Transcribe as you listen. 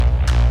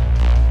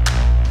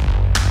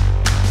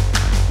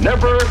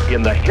Never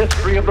in the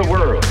history of the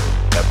world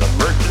have the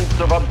merchants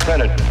of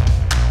obscenity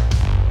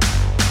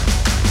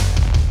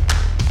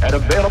had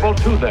available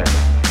to them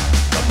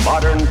the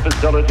modern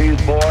facilities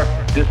for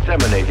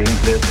disseminating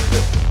this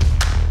filth.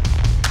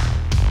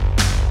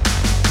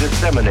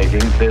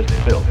 Disseminating this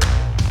filth.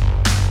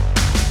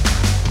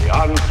 The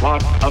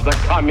onslaught of the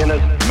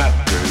communist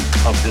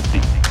masters of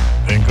deceit.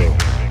 Bingo.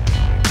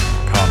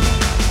 Common.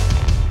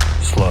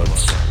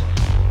 Sluts.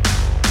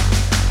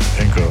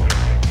 Bingo.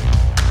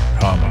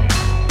 Common.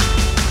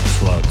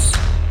 Sluts.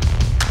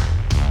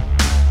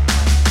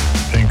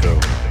 Bingo.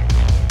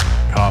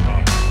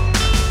 Common.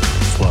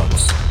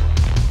 Sluts.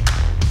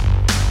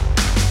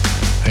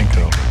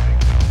 Bingo.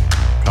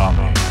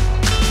 Common.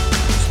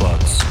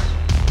 Sluts.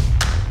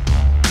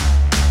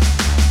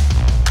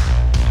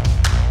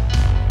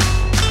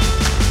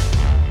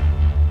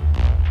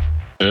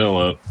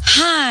 Hello.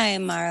 Hi,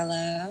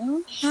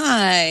 Marlo.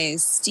 Hi,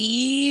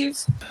 Steve.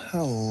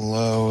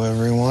 Hello,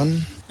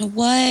 everyone.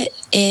 What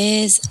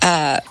is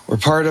up? We're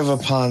part of a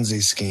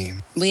Ponzi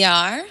scheme. We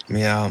are?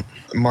 Yeah,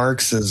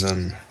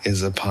 Marxism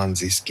is a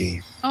Ponzi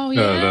scheme. Oh,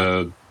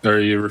 yeah? Are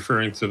you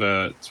referring to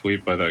that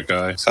tweet by that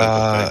guy?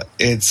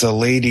 It's a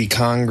lady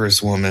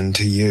congresswoman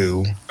to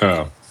you.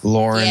 Oh.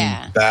 Lauren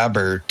Yeah.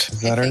 Babbert.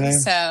 Is that her name?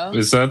 So.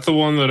 Is that the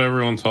one that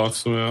everyone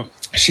talks about?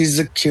 She's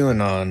a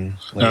QAnon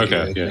lady,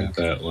 Okay, I yeah, think.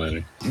 that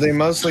lady. They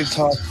mostly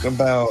talk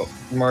about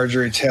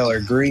Marjorie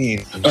Taylor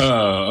Greene.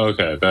 Oh,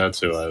 okay,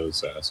 that's who I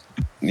was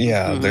asking.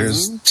 Yeah,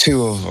 there's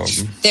two of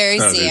them. There's,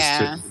 there's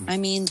yeah. two. I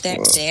mean,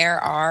 there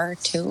are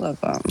two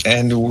of them.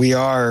 And we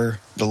are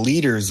the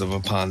leaders of a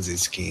Ponzi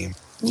scheme.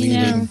 We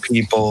Yeah. need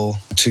people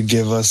to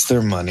give us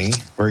their money.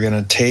 We're going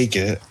to take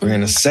it. We're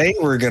going to say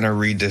we're going to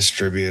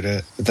redistribute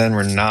it, but then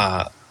we're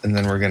not. And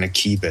then we're going to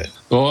keep it.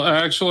 Well,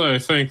 actually, I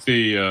think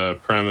the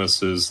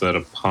premise is that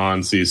a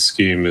Ponzi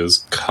scheme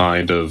is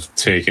kind of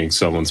taking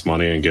someone's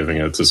money and giving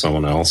it to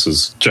someone else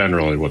is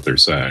generally what they're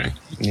saying.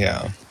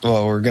 Yeah.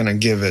 Well, we're going to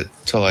give it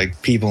to,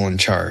 like, people in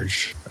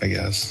charge, I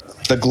guess.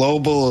 The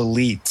global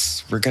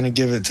elites. We're going to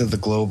give it to the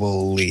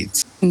global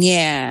elites.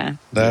 Yeah.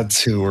 That's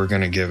who we're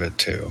going to give it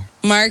to.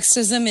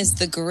 Marxism is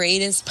the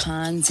greatest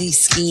Ponzi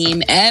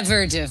scheme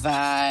ever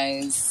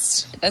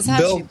devised. That's how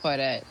Bill- she put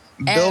it.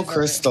 Bill Ever.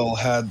 Kristol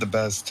had the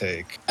best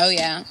take, Oh,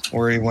 yeah?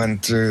 where he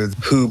went through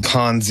who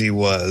Ponzi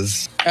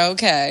was,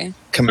 Okay.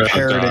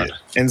 compared Oh, God. it,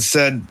 and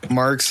said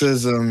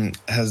Marxism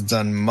has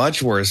done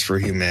much worse for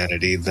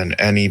humanity than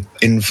any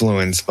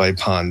influence by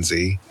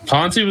Ponzi.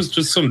 Ponzi was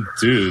just some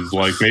dude,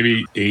 like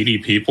maybe 80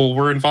 people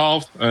were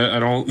involved. I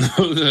don't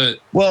know that.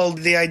 Well,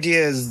 the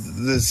idea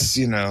is this,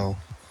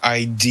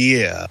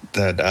 idea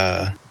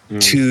that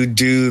to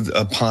do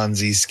a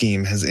Ponzi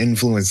scheme has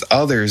influenced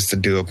others to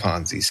do a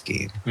Ponzi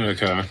scheme.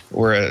 Okay.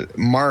 Where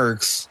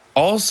Marx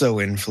also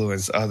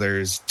influenced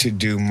others to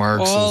do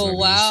Marxism. Oh,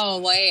 wow.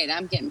 Wait,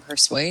 I'm getting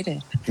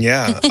persuaded.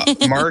 Yeah.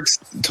 Marx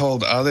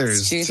told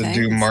others Two to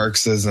do things.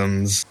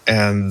 Marxisms,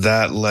 and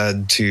that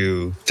led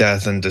to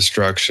death and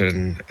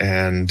destruction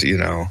and,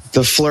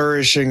 the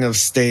flourishing of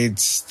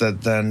states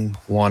that then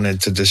wanted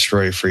to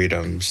destroy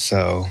freedom.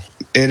 So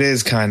it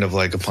is kind of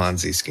like a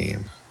Ponzi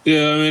scheme.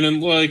 Yeah, I mean,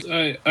 and like,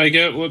 I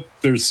get what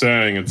they're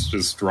saying. It's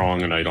just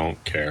wrong, and I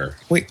don't care.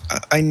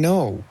 I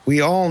know.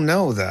 We all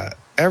know that.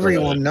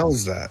 Everyone Really?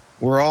 knows that.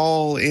 We're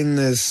all in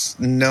this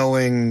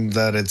knowing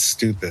that it's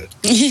stupid.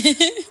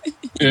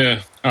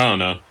 Yeah, I don't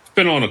know. I've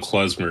been on a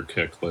klezmer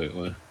kick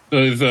lately.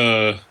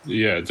 The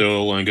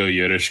Duolingo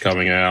Yiddish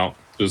coming out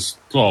just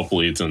all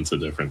bleeds into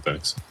different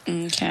things.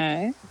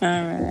 Okay. All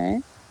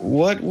right.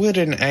 What would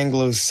an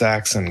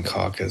Anglo-Saxon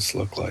caucus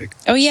look like?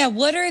 Oh, yeah.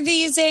 What are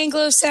these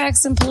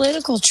Anglo-Saxon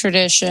political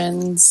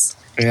traditions?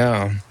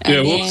 Yeah.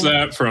 Yeah, what's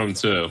that from,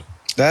 too?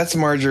 That's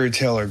Marjorie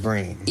Taylor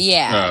Greene.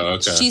 Yeah. Oh,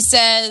 okay. She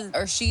says,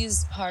 or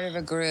she's part of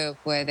a group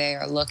where they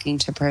are looking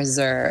to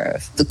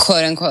preserve the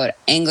quote unquote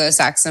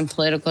Anglo-Saxon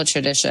political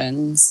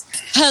traditions.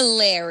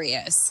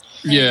 Hilarious.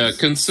 Yeah,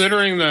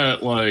 considering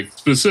that, like,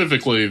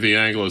 specifically the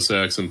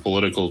Anglo-Saxon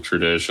political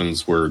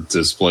traditions were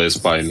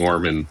displaced by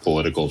Norman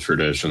political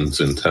traditions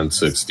in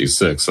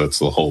 1066, that's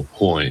the whole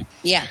point.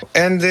 Yeah.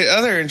 And the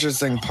other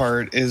interesting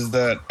part is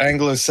that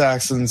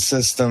Anglo-Saxon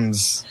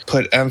systems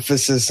put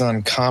emphasis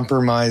on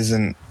compromise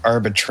and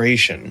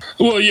arbitration.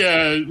 Well,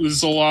 yeah, it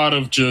was a lot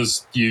of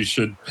just, you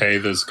should pay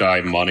this guy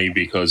money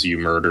because you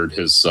murdered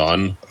his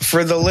son.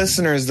 For the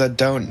listeners that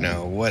don't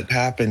know, what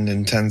happened in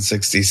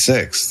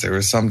 1066, there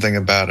was something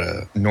about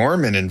a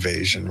Norman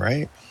invasion,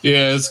 right?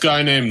 Yeah, this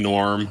guy named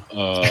Norm.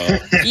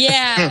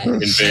 Yeah. He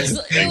was-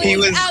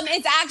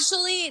 It's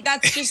actually,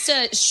 that's just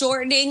a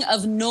shortening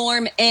of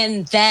Norm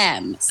and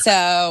them.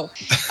 So,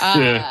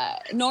 Yeah.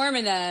 Norm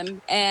and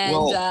them. And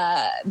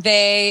Well-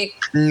 they.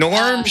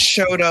 Norm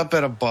showed up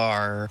at a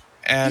bar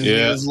and he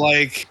Yeah. was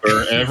like,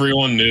 Where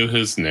everyone knew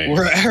his name.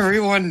 where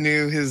everyone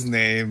knew his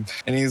name,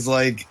 and he's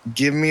like,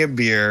 give me a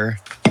beer.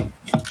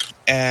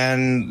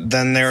 And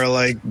then they were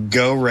like,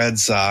 go Red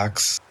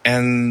Sox.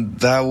 And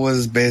that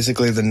was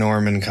basically the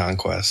Norman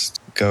conquest.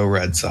 Go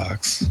Red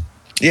Sox.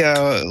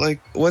 Yeah, like,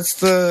 what's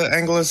the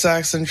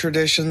Anglo-Saxon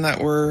tradition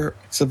that we're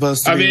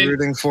supposed to be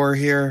rooting for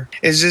here?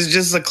 Is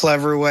just a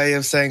clever way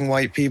of saying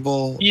white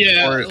people?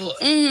 Yeah, Or,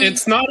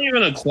 it's not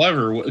even a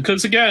clever...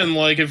 Because, again,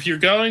 like, if you're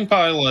going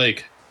by,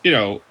 like, you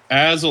know,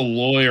 as a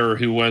lawyer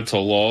who went to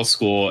law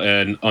school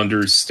and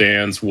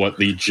understands what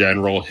the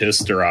general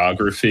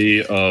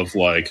historiography of,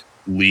 like,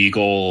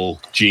 legal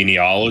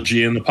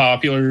genealogy in the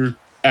popular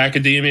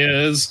academia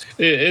is,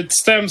 it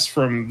stems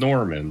from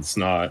Normans,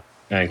 not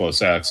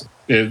Anglo-Saxon.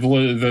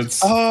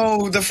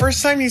 The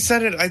first time you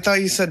said it, I thought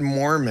you said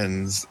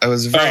Mormons. I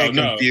was very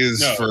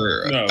confused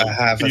for a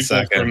half a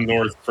second. From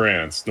North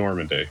France,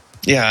 Normandy.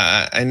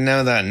 Yeah, I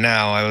know that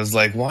now. I was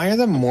like, why are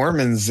the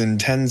Mormons in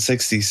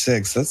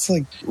 1066? That's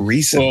like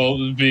recent.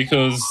 Well,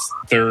 because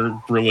their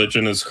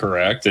religion is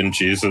correct and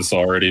Jesus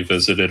already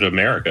visited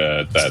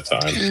America at that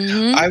time.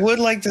 Mm-hmm. I would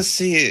like to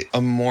see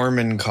a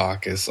Mormon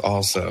caucus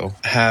also.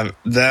 Have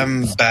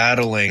them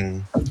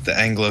battling the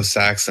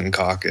Anglo-Saxon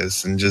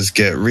caucus and just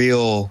get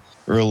real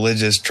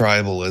religious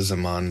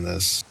tribalism on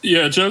this.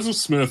 Yeah, Joseph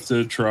Smith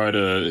did try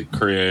to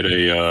create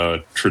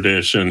a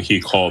tradition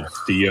he called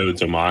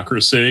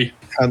theodemocracy.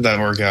 How'd that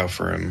work out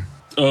for him?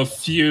 A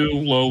few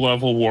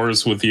low-level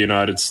wars with the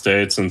United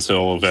States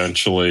until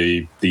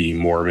eventually the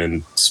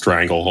Mormon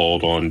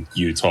stranglehold on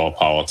Utah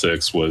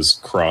politics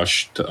was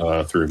crushed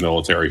through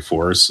military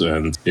force,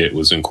 and it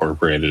was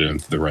incorporated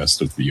into the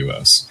rest of the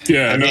U.S.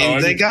 Yeah,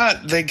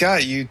 they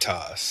got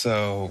Utah,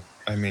 so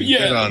I mean,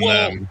 good on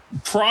them.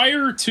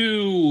 Prior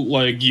to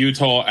like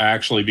Utah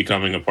actually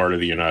becoming a part of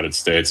the United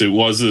States, it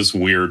was this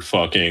weird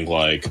fucking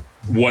like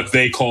what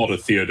they called a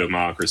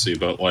theodemocracy,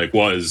 but like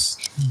was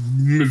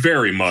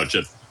very much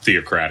a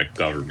theocratic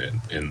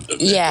government in the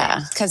Midwest.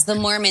 Yeah, because the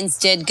Mormons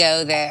did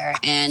go there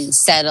and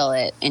settle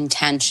it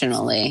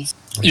intentionally.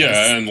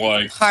 Yeah, and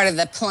like part of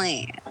the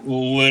plan.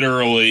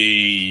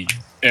 Literally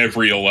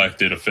every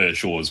elected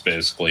official was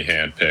basically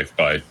handpicked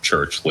by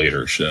church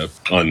leadership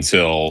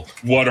until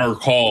what are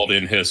called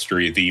in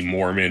history the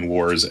Mormon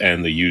Wars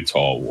and the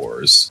Utah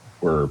Wars,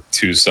 were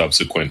two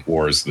subsequent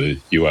wars the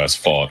U.S.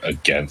 fought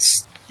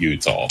against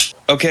Utah.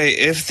 Okay,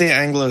 if the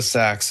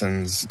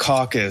Anglo-Saxons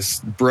caucus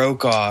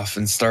broke off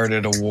and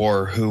started a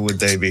war, who would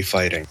they be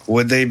fighting?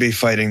 Would they be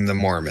fighting the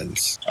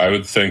Mormons? I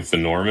would think the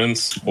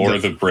Normans or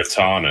the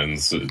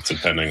Britannans,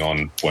 depending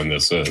on when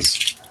this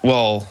is.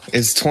 Well,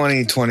 it's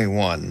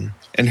 2021.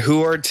 And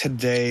who are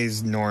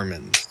today's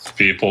Normans?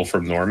 People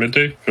from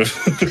Normandy?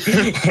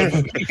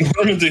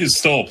 Normandy is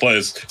still a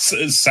place.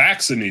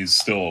 Saxony is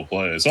still a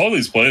place. All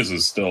these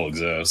places still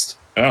exist.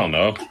 I don't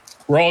know.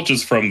 We're all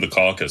just from the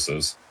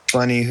Caucasus.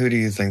 Bunny, who do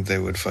you think they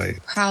would fight?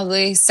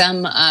 Probably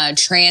some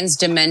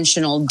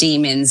trans-dimensional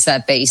demons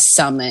that they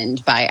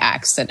summoned by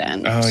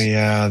accident. Oh,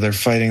 yeah. They're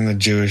fighting the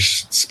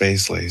Jewish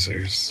space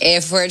lasers.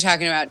 If we're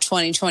talking about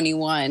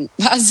 2021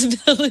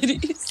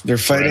 possibilities. They're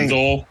fighting...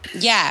 Grendel?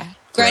 Yeah.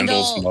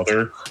 Grendel's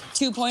mother?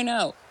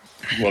 2.0.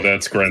 Well,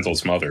 that's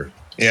Grendel's mother.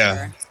 Yeah.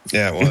 Sure.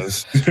 Yeah, it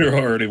was. There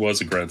already was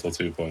a Grendel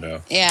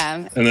 2.0.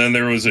 Yeah. And then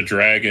there was a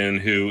dragon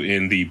who,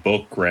 in the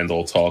book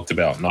Grendel, talked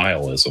about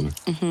nihilism.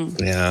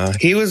 Mm-hmm. Yeah.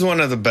 He was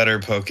one of the better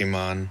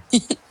Pokemon.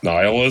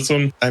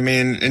 Nihilism? I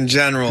mean, in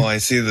general, I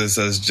see this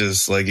as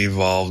just like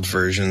evolved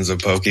versions of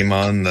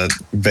Pokemon that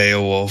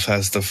Beowulf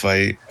has to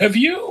fight. Have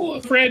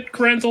you read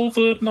Grendel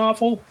the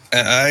novel?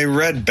 I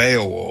read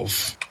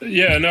Beowulf.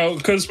 Yeah, no,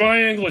 because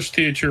my English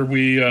teacher,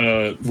 we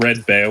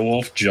read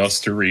Beowulf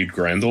just to read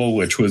Grendel,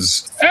 which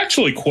was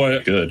actually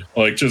quite good.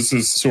 Like, just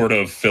this sort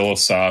of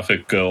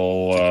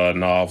philosophical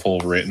novel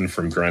written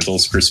from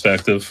Grendel's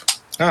perspective.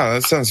 Oh,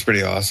 that sounds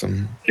pretty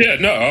awesome. Yeah,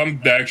 no,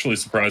 I'm actually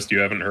surprised you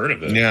haven't heard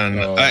of it. Yeah,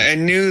 no, I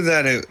knew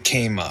that it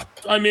came up.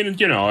 I mean,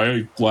 you know,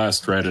 I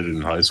last read it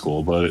in high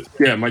school, but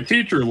yeah, my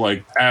teacher,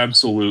 like,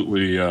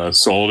 absolutely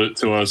sold it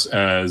to us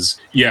as,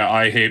 yeah,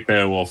 I hate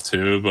Beowulf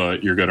too,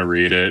 but you're going to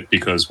read it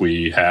because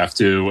we have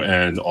to,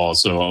 and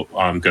also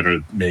I'm going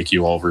to make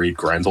you all read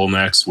Grendel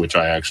next, which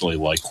I actually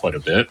like quite a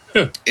bit.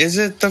 Is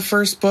it the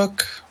first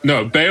book?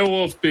 No,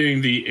 Beowulf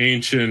being the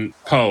ancient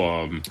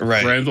poem.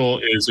 Right. Grendel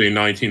is a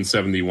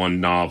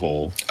 1971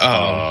 novel.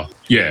 Oh.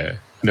 Yeah.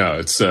 No,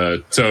 it's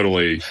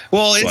totally...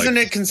 Well, isn't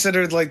it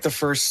considered like the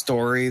first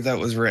story that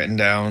was written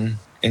down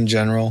in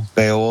general,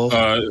 Beowulf?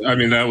 I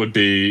mean, that would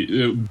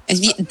be...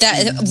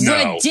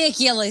 No.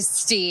 Ridiculous,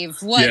 Steve.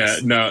 What? Yeah,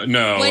 no.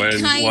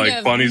 And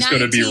like, Bunny's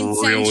going to be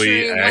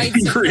really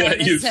angry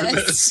at you for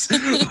this.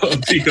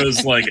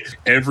 Because, like,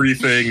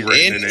 everything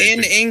written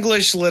in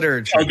English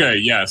literature. Okay,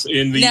 yes.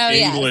 In the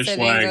English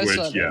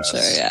language,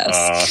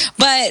 yes.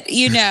 But,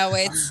 you know,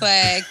 it's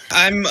like...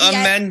 I'm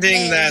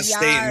amending that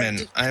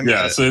statement. In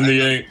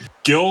the...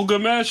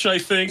 Gilgamesh, I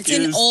think, it's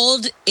in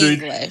Old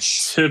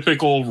English.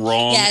 Typical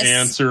wrong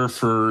answer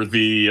for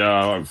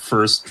the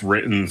first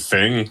written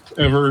thing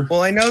ever.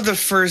 Well, I know the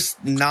first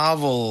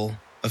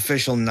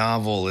official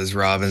novel is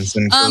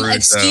Robinson Crusoe.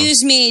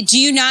 Excuse me, do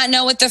you not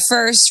know what the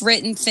first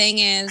written thing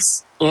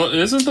is? Well,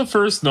 isn't the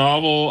first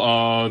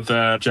novel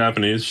that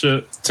Japanese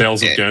shit?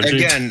 Tales of Genji?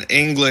 Again,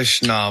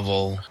 English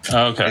novel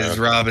is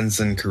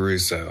Robinson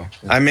Crusoe.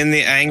 I'm in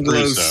the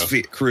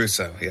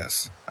Crusoe,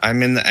 yes.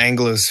 I'm in the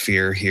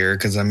Anglosphere here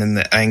because I'm in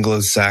the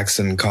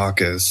Anglo-Saxon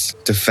caucus,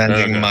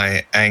 defending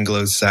my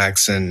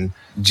Anglo-Saxon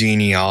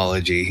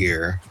genealogy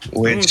here,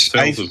 which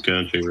Tales of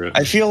Genji, right?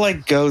 I feel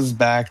like goes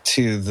back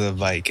to the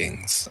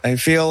Vikings. I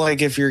feel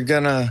like if you're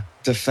gonna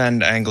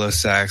defend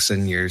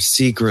Anglo-Saxon, you're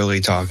secretly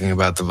talking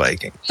about the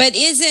Viking. But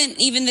isn't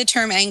even the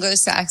term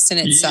Anglo-Saxon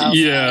itself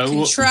Yeah, a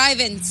well-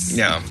 contrivance?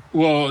 Yeah.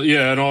 Well,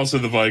 yeah, and also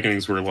the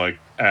Vikings were like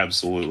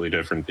absolutely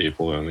different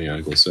people than the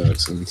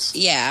Anglo-Saxons.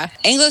 Yeah.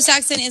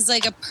 Anglo-Saxon is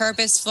like a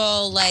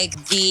purposeful, like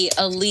the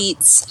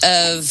elites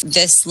of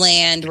this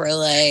land were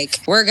like,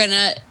 we're going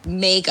to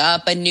make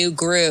up a new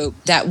group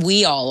that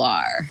we all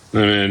are. I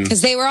mean,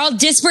 Because they were all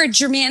disparate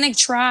Germanic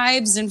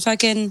tribes and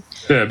fucking...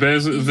 yeah,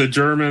 basically the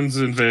Germans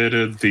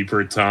invaded the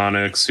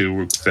Britannics,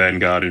 who then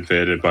got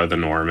invaded by the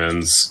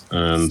Normans,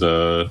 and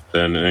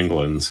then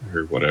England,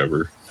 or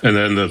whatever. And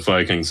then the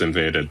Vikings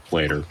invaded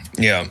later.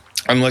 Yeah.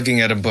 I'm looking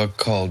at a book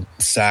called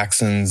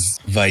Saxons,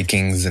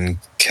 Vikings, and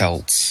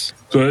Celts.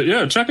 But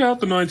yeah, check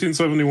out the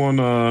 1971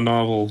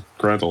 novel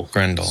Grendel.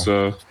 Grendel.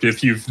 So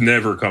if you've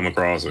never come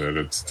across it,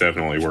 it's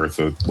definitely worth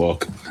a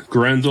look.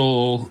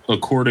 Grendel,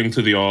 according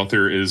to the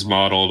author, is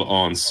modeled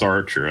on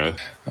Sartre.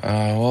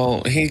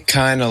 Well, he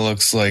kind of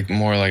looks like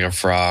more like a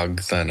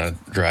frog than a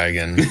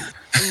dragon.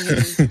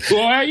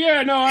 Well,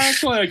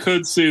 I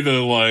could see the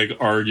like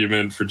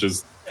argument for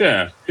just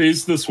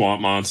he's the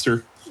swamp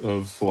monster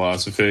of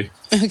philosophy.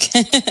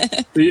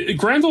 Okay.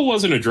 Grendel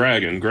wasn't a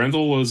dragon.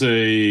 Grendel was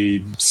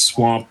a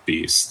swamp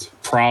beast,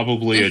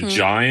 probably a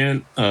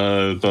giant,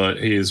 but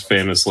he is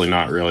famously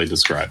not really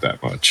described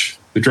that much.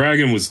 The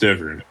dragon was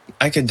different.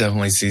 I could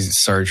definitely see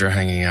Sartre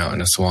hanging out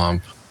in a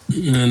swamp.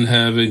 And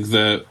having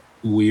that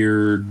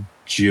weird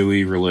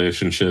Jewy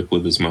relationship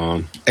with his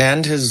mom.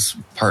 And his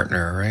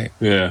partner, right?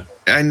 Yeah.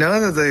 I know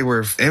that they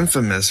were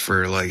infamous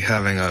for like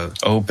having a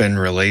open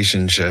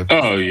relationship.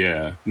 Oh,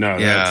 yeah. No,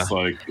 Yeah. that's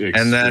like...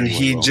 And then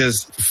he extremely well.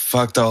 just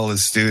fucked all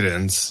his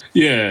students,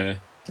 Yeah.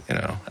 you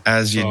know,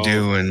 as you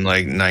do in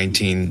like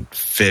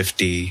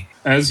 1950.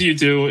 As you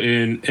do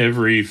in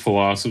every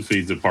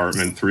philosophy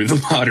department through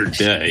the modern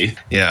day.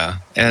 Yeah.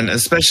 And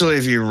especially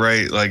if you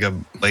write like a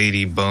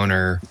lady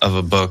boner of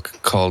a book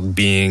called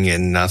Being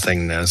in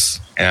Nothingness.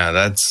 Yeah,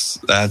 that's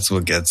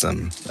what gets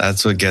him.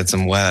 That's what gets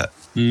him wet.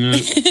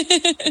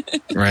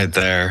 Right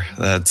there.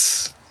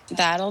 That's...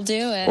 That'll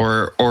do it.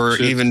 Or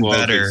Shit's even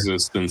love better,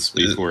 existence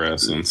before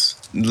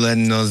essence. La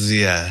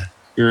Nausea.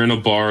 You're in a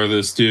bar,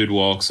 this dude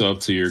walks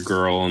up to your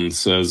girl and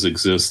says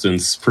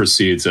existence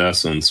precedes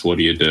essence. What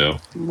do you do?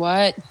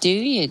 What do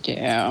you do?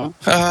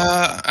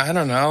 I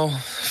don't know.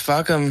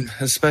 Fuck him,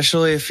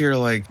 especially if you're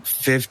like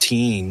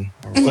 15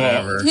 or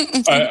whatever.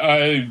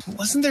 I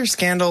Wasn't there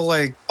scandal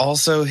like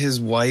also his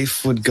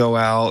wife would go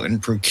out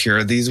and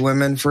procure these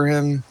women for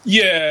him?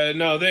 yeah,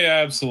 no, they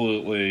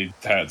absolutely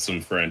had some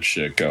French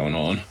shit going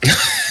on.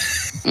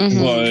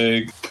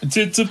 Like,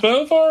 did de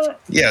Beauvoir?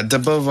 Yeah, de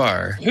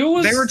Beauvoir. Who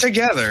was? They were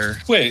together.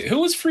 Wait, who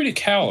was Frida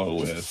Kahlo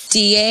with?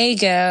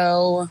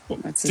 Diego.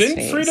 What's his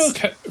Didn't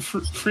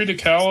face? Frida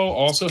Kahlo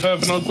also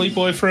have an ugly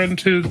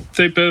boyfriend who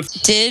they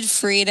both... Did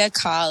Frida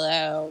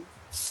Kahlo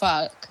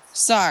fuck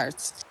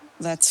Sartre?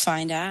 Let's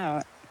find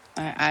out.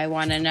 I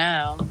want to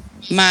know.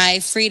 My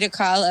Frida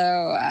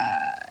Kahlo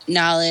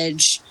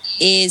knowledge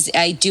is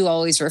I do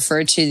always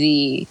refer to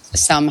the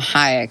Selma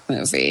Hayek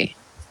movie.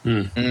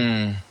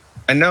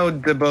 I know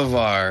de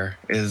Beauvoir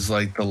is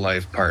like the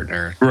life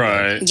partner.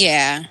 Right.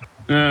 Yeah.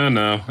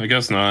 No, I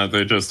guess not.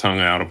 They just hung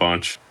out a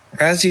bunch.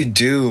 As you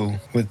do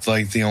with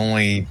like the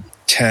only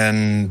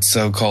 10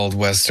 so-called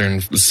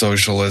Western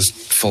socialist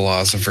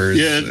philosophers.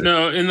 Yeah,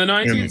 no, in the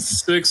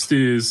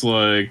 1960s,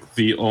 like,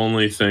 the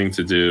only thing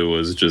to do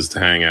was just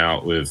hang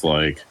out with,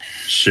 like,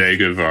 Che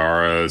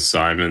Guevara,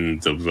 Simon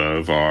de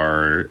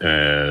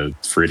Beauvoir,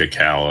 Frida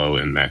Kahlo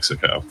in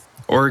Mexico.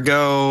 Or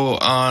go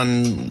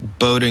on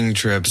boating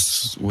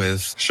trips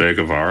with... Che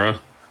Guevara?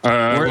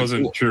 I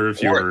wasn't sure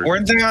if you were...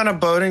 Weren't they on a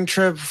boating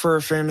trip for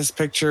a famous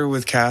picture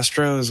with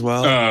Castro as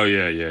well? Oh,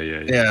 yeah.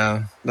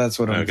 Yeah, that's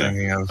what I'm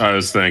thinking of. I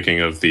was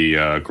thinking of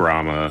the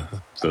Grama,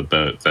 the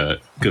boat that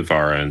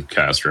Guevara and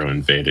Castro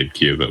invaded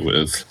Cuba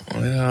with.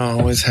 Yeah,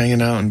 always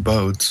hanging out in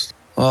boats.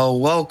 Well,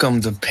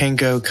 welcome to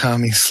Pinko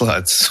Kami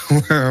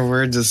Sluts, where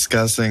we're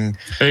discussing...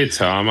 Hey,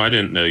 Tom, I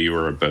didn't know you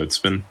were a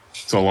boatsman.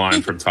 It's a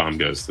line from Tom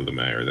Goes to the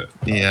Mayor. That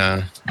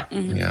Yeah.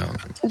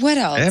 What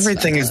else?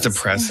 Everything is fellas?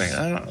 depressing.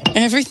 I don't know.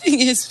 Everything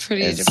is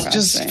pretty It's depressing.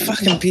 just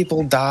fucking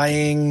people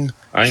dying.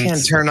 I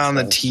can't turn on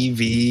the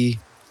TV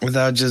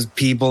without just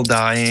people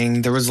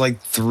dying. There was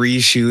like 3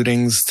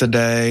 shootings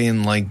today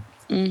and like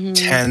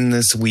 10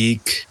 this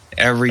week.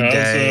 Every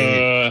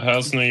day.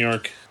 How's New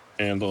York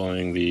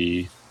handling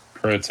the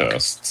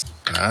protests?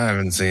 I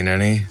haven't seen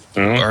any.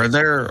 No? Are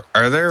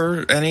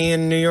there any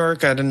in New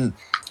York? I didn't.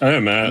 Hey,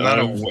 man. Not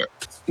aware.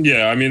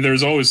 Yeah, I mean,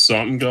 there's always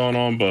something going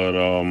on, but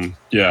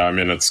yeah, I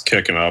mean, it's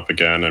kicking up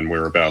again, and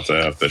we're about to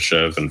have the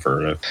Chev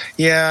verdict.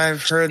 Yeah,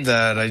 I've heard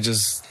that.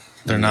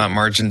 They're not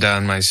marching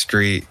down my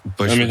street,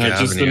 Bushwick I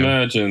just Avenue.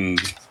 imagine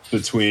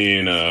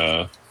between,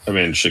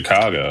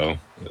 Chicago,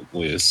 at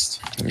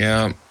least.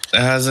 Yeah.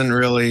 Hasn't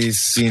really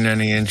seen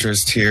any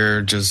interest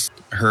here, just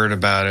heard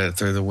about it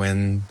through the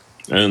wind.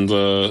 And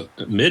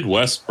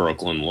Midwest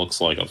Brooklyn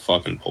looks like a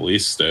fucking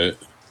police state.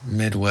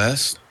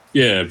 Midwest?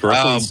 Yeah,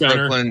 Brooklyn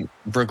Center.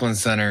 Brooklyn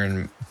Center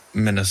in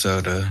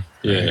Minnesota.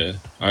 Yeah,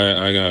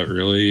 I got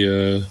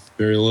really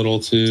very little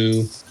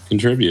to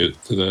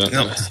contribute to that.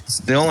 No,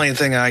 the only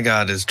thing I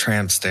got is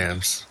tramp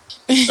stamps.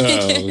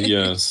 Oh,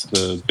 yes,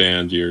 the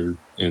band you're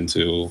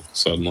into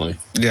suddenly.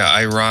 Yeah,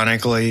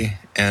 ironically,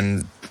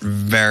 and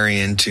very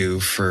into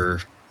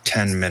for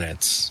 10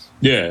 minutes.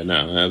 Yeah,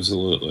 no,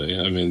 absolutely.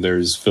 I mean,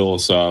 there's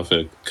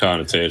philosophic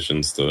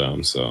connotations to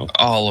them, so.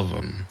 All of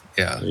them,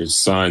 yeah. There's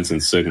signs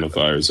and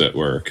signifiers at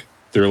work.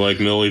 They're like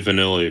Milli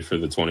Vanilli for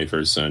the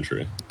 21st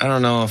century. I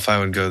don't know if I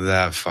would go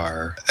that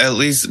far. At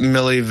least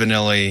Milli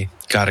Vanilli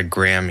got a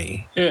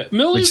Grammy. Yeah,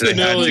 Milli which they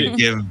had Vanilli, to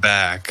give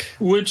back.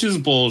 which is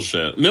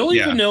bullshit. Milli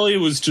Vanilli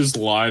was just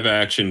live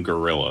action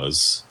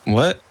gorillas.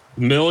 What?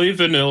 Milli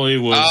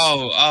Vanilli was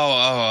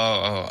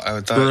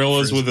I thought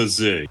gorillas with a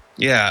Z.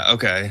 Yeah,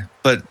 okay.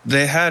 But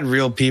they had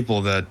real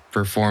people that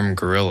performed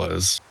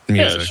gorillas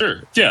music. Yeah,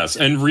 sure. Yes,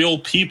 and real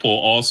people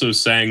also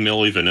sang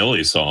Milli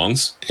Vanilli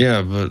songs.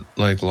 Yeah, but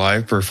like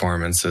live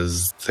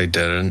performances, they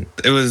didn't.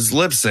 It was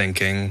lip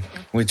syncing,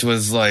 which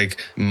was like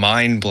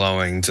mind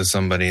blowing to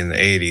somebody in the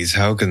 80s.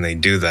 How can they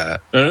do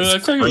that? I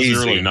think it was crazy.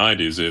 early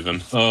 90s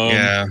even.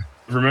 Yeah.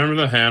 Remember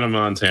the Hannah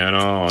Montana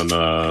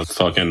on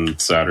fucking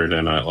Saturday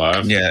Night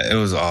Live? Yeah, it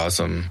was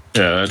awesome.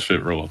 Yeah, that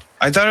shit ruled.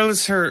 I thought it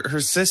was her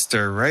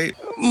sister, right?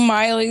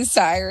 Miley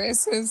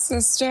Cyrus's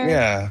sister.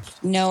 Yeah.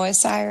 Noah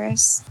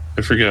Cyrus.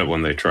 I forget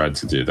when they tried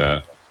to do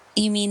that.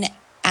 You mean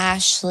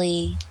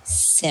Ashley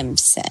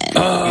Simpson?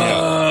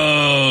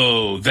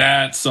 Oh,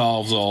 that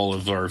solves all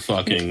of our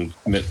fucking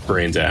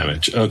brain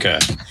damage. Okay.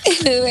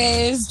 Who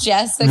is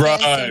Jessica Right,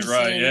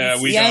 Simpson's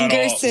yeah. We younger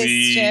got all,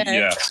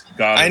 sister.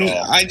 got it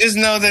all. I just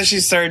know that she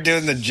started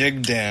doing the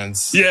jig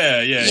dance.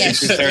 Yeah. Yeah,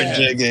 She started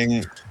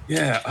jigging.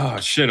 Yeah. Oh,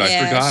 shit. I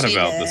Yeah, forgot she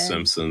about The did.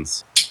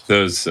 Simpsons.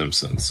 Those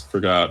Simpsons.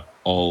 Forgot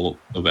all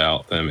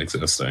about them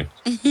existing.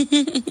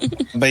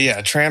 But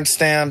yeah, tramp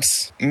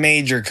stamps,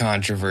 major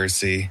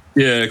controversy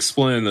Yeah,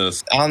 explain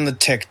this. on the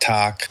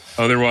TikTok.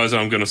 Otherwise,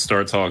 I'm going to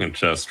start talking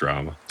chess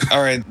drama.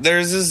 All right,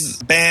 there's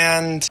this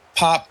band,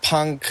 pop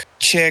punk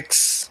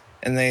chicks,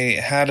 and they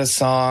had a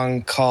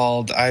song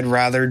called I'd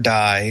Rather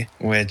Die,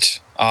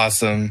 which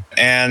awesome.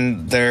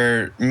 And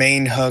their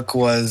main hook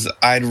was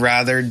I'd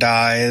rather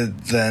die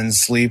than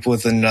sleep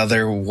with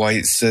another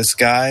white cis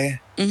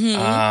guy.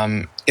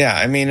 Yeah,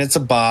 I mean, it's a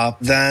bop.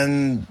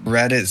 Then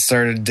Reddit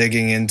started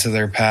digging into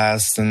their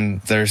past,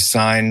 and they're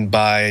signed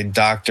by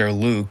Dr.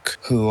 Luke,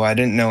 who I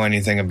didn't know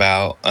anything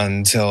about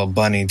until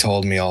Bunny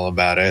told me all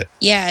about it.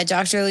 Yeah,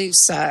 Dr. Luke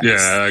sucks.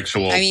 Yeah,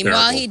 actual. I mean,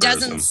 well, he terrible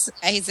doesn't. person.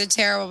 He's a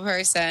terrible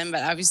person,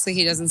 but obviously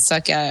he doesn't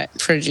suck at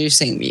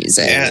producing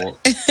music. Yeah.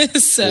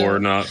 So Or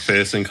not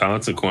facing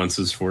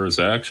consequences for his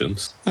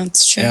actions.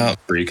 that's true. Yeah.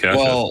 Free Kesha.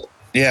 Well,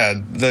 yeah,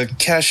 the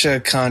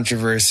Kesha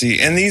controversy.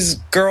 And these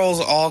girls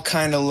all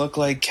kind of look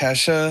like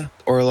Kesha,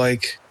 or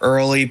like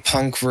early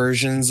punk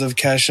versions of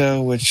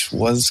Kesha, which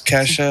was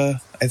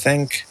Kesha, I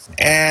think.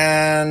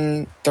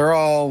 And they're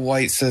all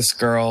white cis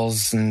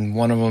girls, and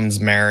one of them's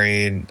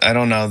married. I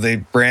don't know. They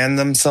brand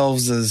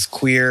themselves as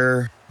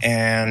queer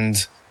and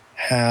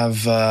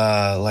have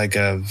like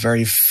a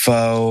very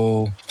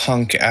faux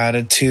punk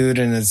attitude,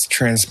 and it's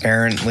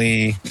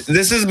transparently,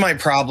 this is my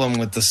problem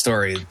with the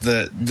story,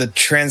 the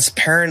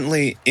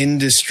transparently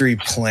industry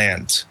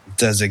plant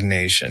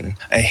designation.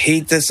 I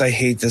hate this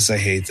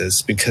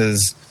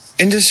because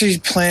industry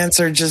plants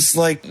are just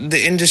like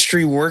the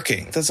industry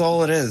working. That's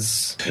all it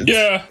is.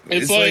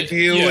 it's like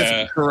you yeah.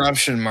 with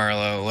corruption,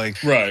 Marlo.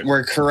 Like, Right.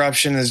 where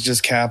corruption is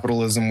just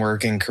capitalism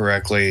working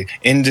correctly,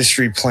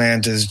 industry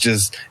plant is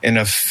just an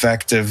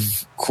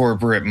effective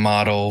corporate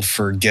model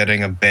for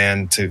getting a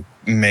band to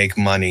make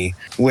money,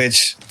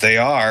 which they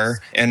are.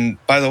 And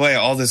by the way,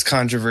 all this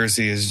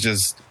controversy is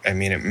just, I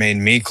mean, it made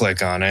me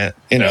click on it,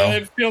 you know.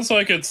 It feels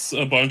like it's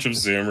a bunch of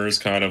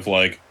Zoomers kind of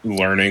like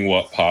learning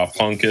what pop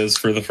punk is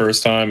for the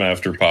first time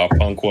after pop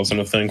punk wasn't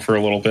a thing for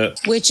a little bit.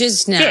 Which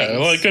is nice. Yeah,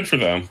 like good for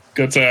them.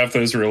 Good to have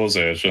those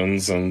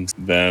realizations, and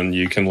then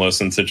you can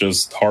listen to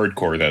just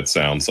hardcore that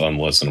sounds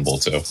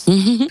unlistenable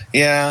to.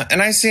 Yeah,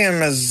 and I see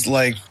him as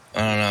like, I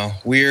don't know,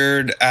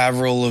 weird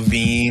Avril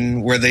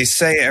Lavigne, where they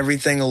say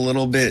everything a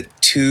little bit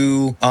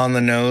too on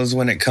the nose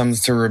when it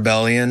comes to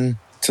rebellion,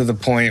 to the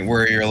point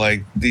where you're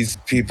like, these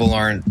people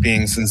aren't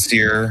being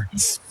sincere.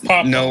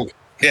 Pop No, punk.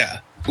 yeah,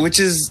 which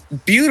is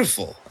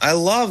beautiful. I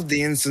love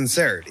the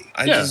insincerity.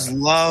 I Yeah. just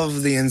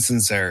love the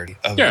insincerity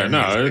of Yeah, their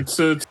no,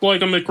 music. it's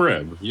like a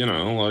McRib, you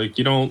know, like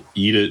you don't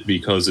eat it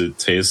because it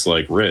tastes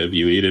like rib,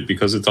 you eat it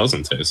because it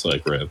doesn't taste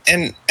like rib.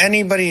 And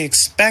anybody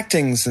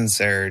expecting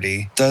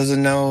sincerity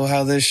doesn't know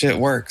how this shit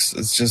works.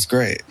 It's just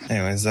great.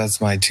 Anyways,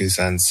 that's my 2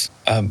 cents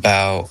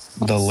about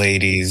the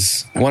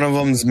ladies. One of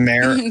them's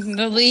married.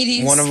 The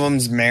ladies. One of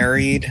them's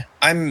married.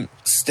 I'm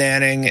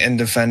standing and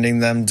defending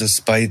them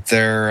despite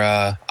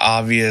their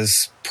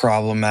obvious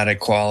problematic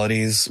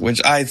qualities,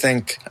 which I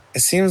think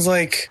it seems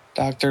like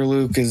Dr.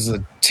 Luke is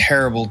a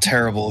terrible,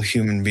 terrible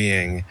human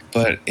being,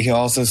 but he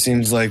also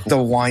seems like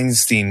the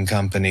Weinstein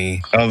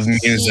Company of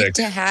music.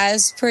 He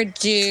has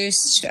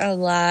produced a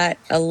lot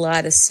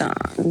of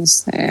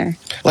songs there.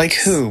 Like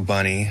who,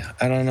 Bunny?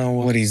 I don't know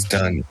what he's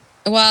done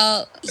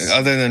Well,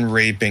 other than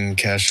raping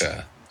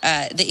Kesha.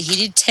 he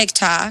did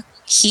TikTok.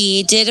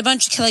 He did a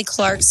bunch of Kelly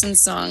Clarkson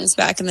songs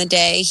back in the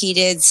day. He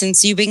did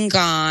Since You've Been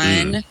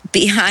Gone,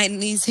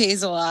 Behind These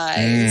Hazel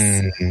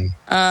Eyes.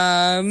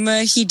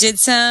 He did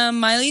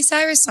some Miley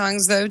Cyrus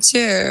songs, though,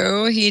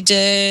 too. He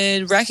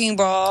did Wrecking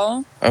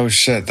Ball. Oh,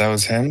 shit, that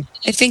was him?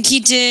 I think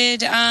he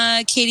did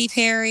Katy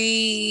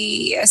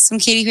Perry, some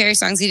Katy Perry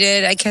songs. He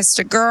did I Kissed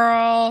a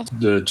Girl.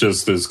 It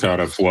just is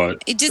kind of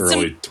what It did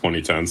early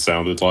 2010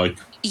 sounded like.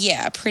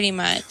 Yeah, pretty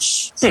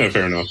much. Yeah,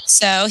 fair enough.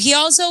 So he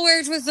also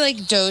worked with like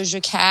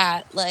Doja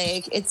Cat.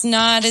 Like, it's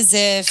not as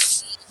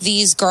if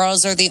these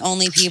girls are the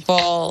only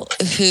people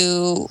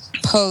who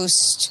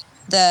post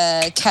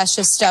the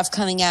Kesha stuff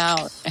coming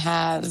out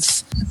have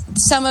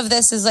some of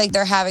this is like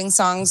they're having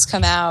songs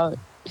come out.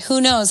 Who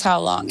knows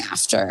how long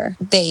after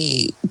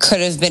they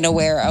could have been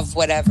aware of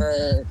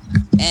whatever.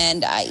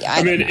 And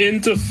I mean, in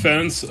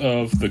defense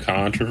of the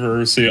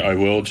controversy, I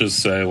will just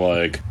say,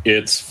 like,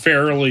 it's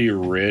fairly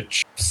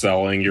rich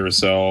selling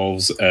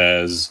yourselves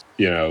as,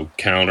 you know,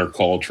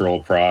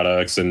 countercultural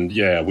products. And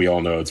yeah, we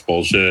all know it's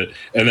bullshit.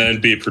 And then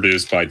be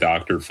produced by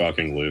Dr.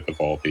 fucking Luke, of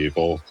all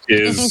people,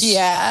 is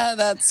yeah,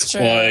 that's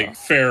true. like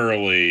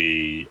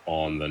fairly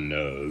on the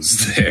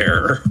nose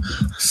there.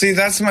 See,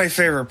 that's my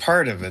favorite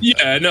part of it.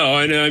 Yeah, no,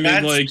 I know. I mean,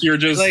 That's, like, you're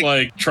just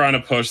like trying to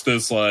push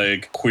this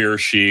like queer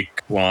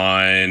chic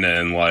line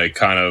and like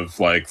kind of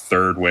like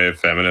third wave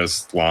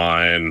feminist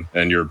line,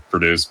 and you're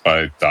produced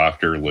by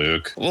Dr.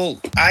 Luke.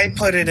 Well, I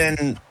put it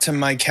into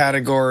my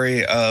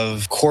category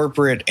of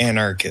corporate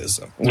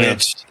anarchism,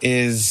 which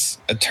is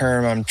a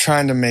term I'm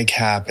trying to make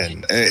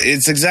happen.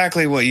 It's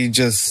exactly what you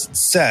just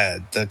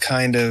said, the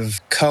kind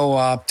of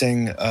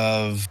co-opting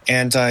of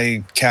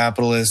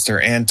anti-capitalist or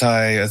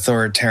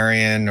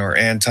anti-authoritarian or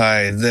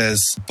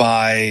anti-this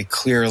by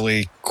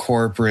clearly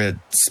corporate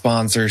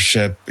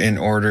sponsorship in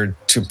order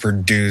to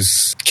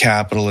produce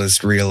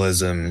capitalist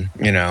realism,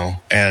 you know,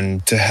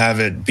 and to have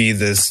it be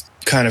this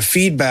kind of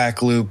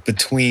feedback loop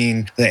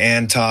between the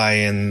anti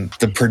and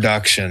the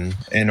production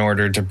in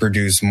order to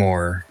produce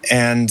more.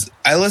 And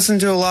I listen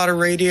to a lot of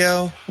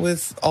radio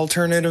with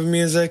alternative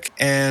music,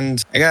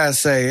 and I gotta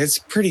say, it's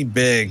pretty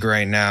big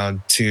right now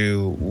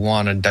to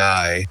want to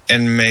die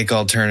and make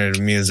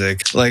alternative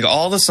music. Like,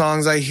 all the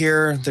songs I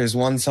hear, there's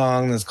one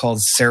song that's called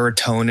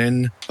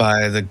Serotonin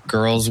by the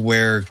Girls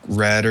Wear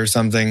Red or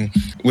something,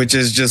 which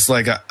is just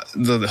like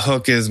the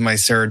hook is my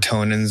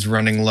serotonin's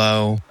running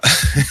low.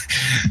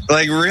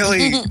 Like,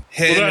 really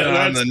hitting it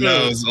on the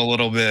nose a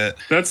little bit.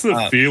 That's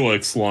the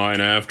Felix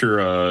line after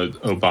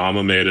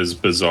Obama made his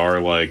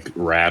bizarre like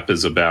rap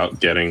is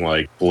about getting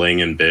like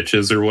bling and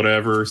bitches or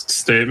whatever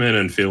statement,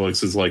 and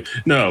Felix is like,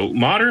 no,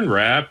 modern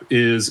rap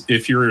is,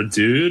 if you're a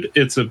dude,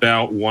 it's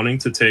about wanting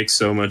to take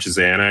so much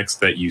Xanax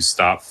that you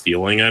stop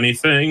feeling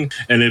anything,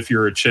 and if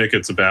you're a chick,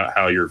 it's about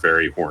how you're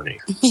very horny.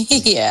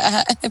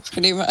 Yeah,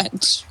 pretty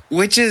much.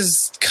 Which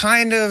is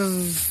kind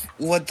of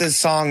what this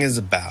song is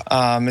about.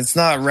 It's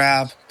not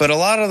rap, but a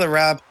lot of the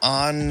rap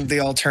on the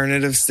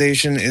alternative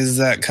station is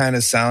that kind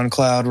of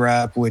SoundCloud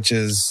rap, which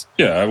is...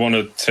 Yeah, I want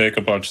to take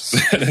a bunch of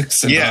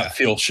Xanax and not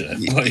feel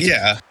shit. Like,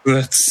 yeah.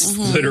 That's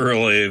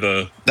literally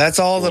the... That's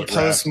all the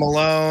Post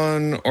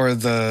Malone or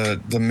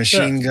the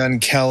Machine Gun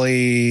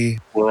Kelly.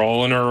 We're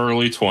all in our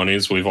early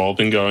 20s. We've all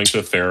been going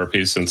to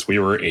therapy since we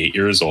were 8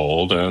 years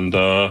old, and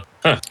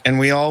and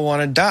we all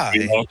want to die.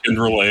 We all can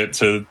relate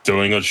to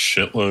doing a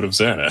shitload of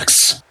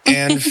Xanax.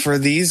 And for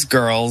these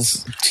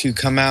girls to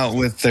come out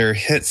with their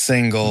hit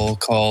single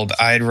called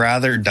I'd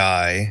Rather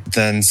Die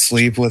Than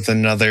Sleep With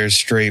Another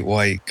Straight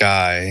White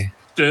Guy.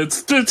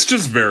 It's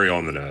just very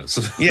on the nose.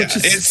 Yeah,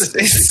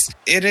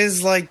 it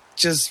is like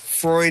just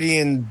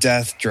Freudian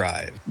death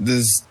drive.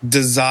 This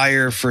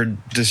desire for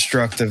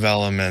destructive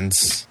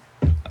elements.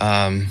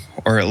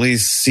 Or at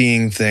least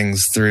seeing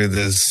things through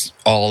this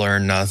all or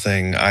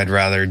nothing, I'd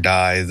rather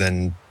die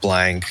than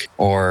blank,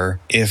 or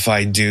if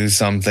I do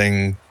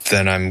something,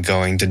 then I'm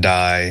going to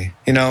die.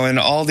 You know, and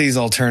all these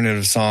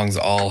alternative songs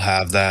all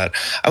have that.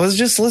 I was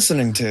just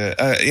listening to,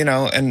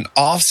 and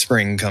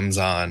Offspring comes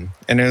on,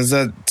 and it was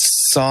that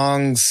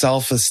song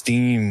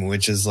Self-Esteem,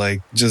 which is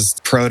like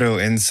just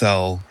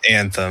proto-incel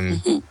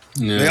anthem.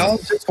 Yeah. They all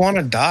just want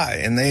to die,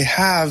 and they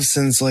have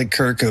since like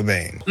Kurt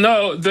Cobain.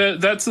 No,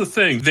 that's the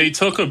thing. They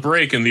took a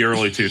break in the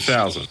early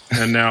 2000s,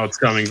 and now it's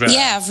coming back.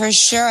 Yeah, for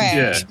sure.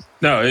 Yeah.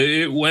 No,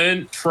 it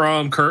went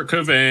from Kurt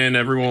Cobain,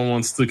 everyone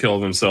wants to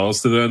kill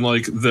themselves, to then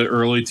like the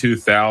early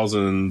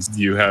 2000s,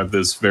 you have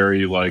this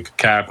very like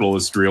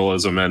capitalist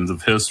realism end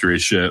of history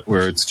shit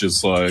where it's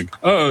just like,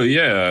 oh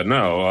yeah,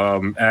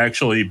 no,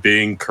 actually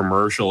being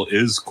commercial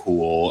is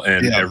cool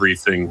and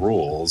everything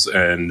rules,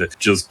 and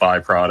just buy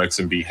products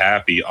and be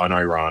happy.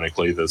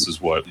 Unironically, this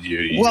is what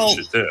you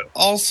should do.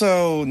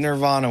 Also,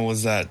 Nirvana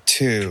was that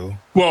too.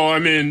 Well, I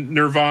mean,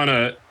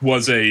 Nirvana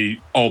was a,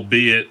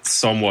 albeit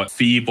somewhat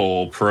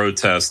feeble,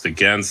 protest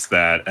against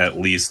that, at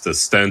least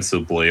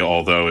ostensibly,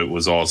 although it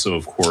was also,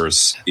 of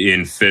course,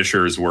 in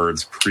Fisher's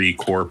words,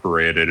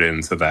 pre-corporated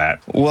into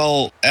that.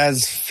 Well,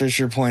 as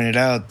Fisher pointed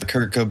out,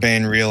 Kurt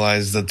Cobain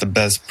realized that the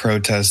best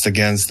protest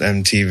against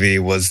MTV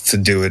was to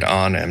do it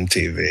on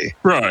MTV.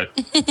 Right.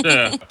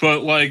 Yeah.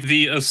 But like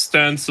the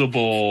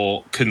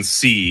ostensible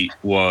conceit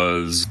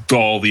was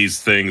all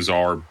these things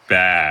are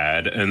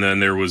bad. And then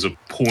there was a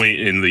point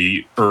in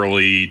the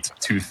early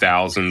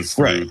 2000s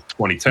through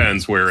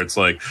 2010s where it's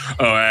like,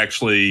 oh,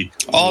 actually,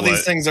 all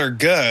these things are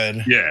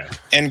good. Yeah.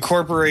 And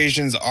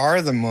corporations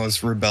are the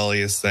most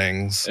rebellious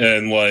things.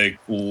 And like,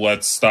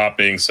 let's stop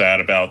being sad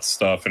about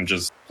stuff and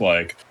just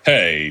like,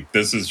 hey,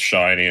 this is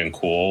shiny and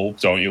cool.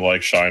 Don't you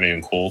like shiny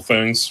and cool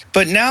things?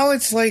 But now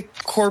it's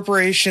like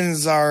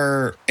corporations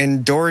are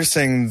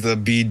endorsing the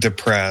be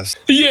depressed.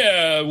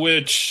 Yeah,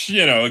 which,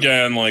 you know,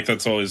 again, like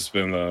that's always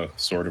been the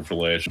sort of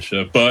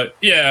relationship. But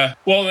yeah,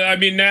 well, I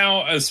mean,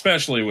 now,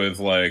 especially with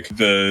like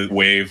the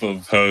wave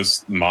of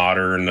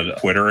post-modern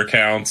Twitter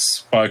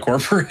accounts by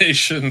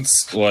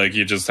corporations, like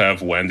you just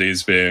have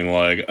Wendy's being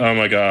like, oh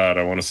my God,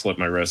 I want to slit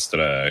my wrist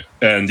today.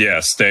 And yeah,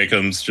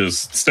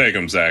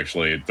 Steakums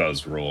actually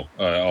does rule.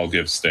 I'll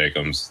give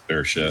Steakums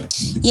their shit.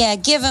 Yeah,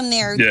 give them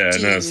their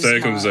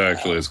Steakums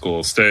actually is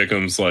cool.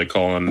 Steakums like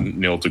calling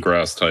Neil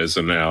deGrasse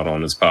Tyson out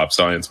on his pop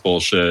science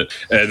bullshit.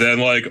 And then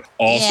like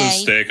also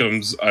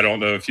Steakums, I don't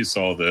know if you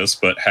saw this,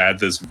 but had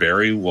this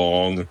very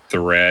long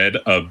thread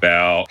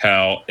about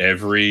how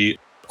every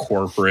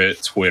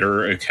corporate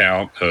Twitter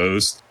account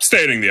post,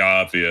 stating the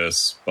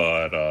obvious,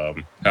 but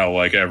how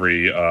like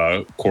every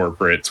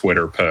corporate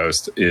Twitter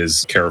post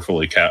is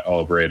carefully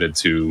calibrated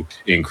to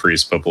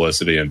increase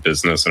publicity and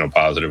business in a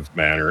positive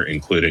manner,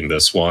 including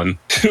this one.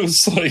 It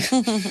was like,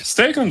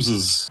 Steakums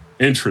is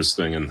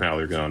interesting in how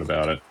they're going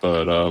about it,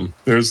 but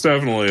there's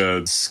definitely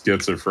a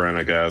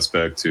schizophrenic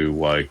aspect to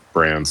like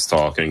brands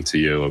talking to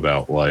you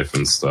about life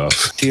and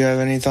stuff. Do you have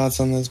any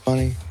thoughts on this,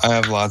 Bunny? I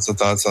have lots of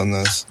thoughts on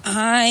this.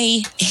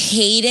 I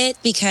hate it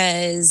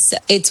because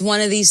it's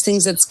one of these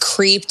things that's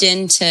creeped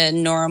into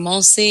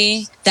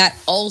normalcy that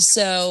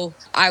also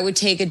I would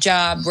take a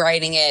job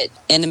writing it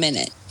in a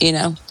minute, you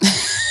know?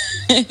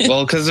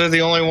 Well, because they're the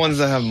only ones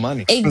that have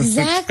money.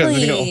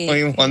 Exactly. The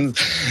only ones,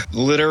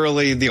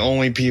 literally the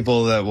only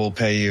people that will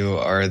pay you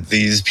are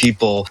these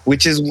people,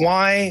 which is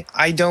why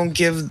I don't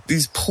give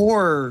these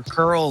poor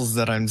girls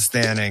that I'm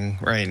standing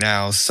right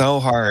now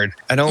so hard.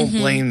 I don't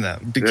blame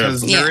them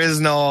because there is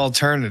no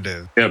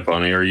alternative. Yeah,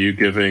 Bunny, are you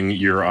giving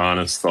your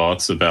honest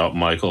thoughts about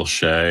Michael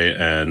Shea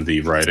and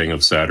the writing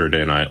of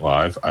Saturday Night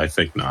Live? I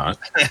think not.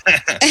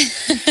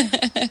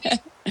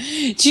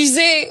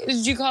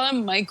 Did you call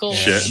him Michael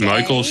Shea?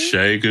 Michael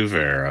Shea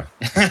Guevara.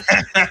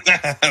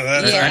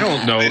 I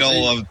don't know. They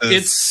don't love this.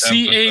 It's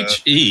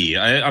C-H-E.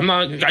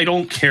 I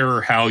don't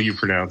care how you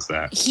pronounce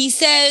that. He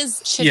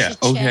says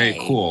okay,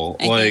 cool.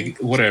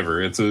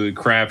 Whatever. It's a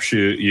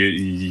crapshoot.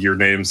 Your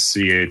name's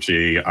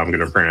C-H-E. I'm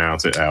going to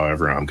pronounce it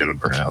however I'm going to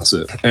pronounce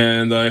it.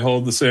 And I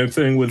hold the same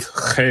thing with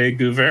Shea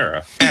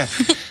Guevara.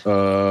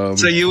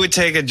 So you would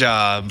take a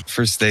job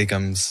for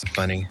Steakums,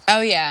 Bunny?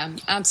 Oh, yeah,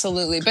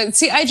 absolutely. But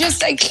see, I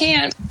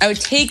can't. I would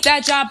take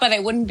that job, but I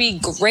wouldn't be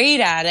great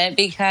at it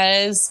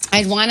because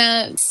I'd want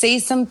to say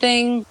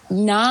something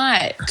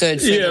not good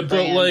for the brand. Yeah,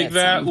 but like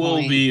that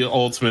will be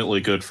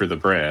ultimately good for the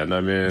brand. I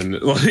mean,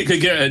 like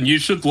again, you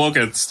should look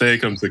at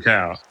Steakums'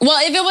 account. Well,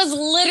 if it was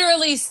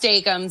literally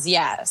Steakums,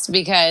 yes,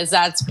 because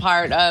that's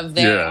part of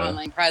their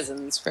online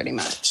presence, pretty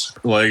much.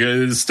 Like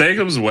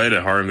Steakums' way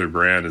to harm their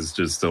brand is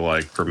just to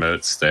like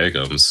promote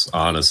Steakums,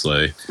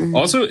 honestly. Mm-hmm.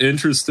 Also,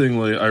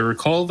 interestingly, I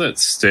recall that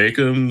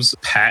Steakums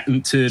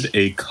patented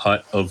a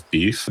cut of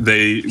beef.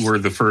 They were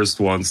the first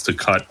ones to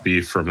cut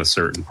beef from a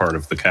certain part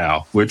of the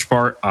cow. Which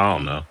part? I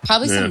don't know.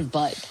 Probably some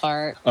butt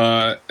part.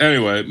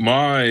 Anyway,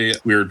 my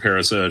weird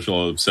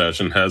parasocial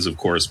obsession has, of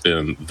course,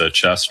 been the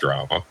chess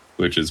drama,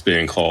 which is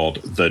being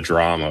called the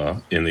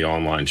drama in the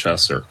online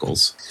chess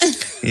circles.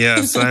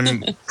 Yes,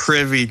 I'm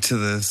privy to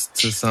this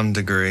to some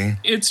degree.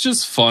 It's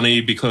just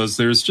funny because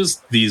there's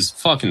just these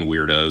fucking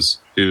weirdos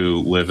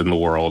who live in the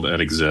world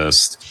and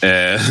exist,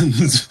 and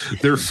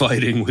they're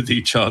fighting with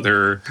each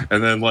other.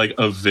 And then like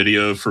a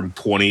video from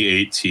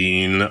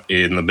 2018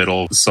 in the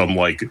middle of some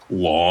like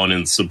lawn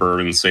in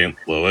suburban St.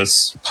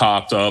 Louis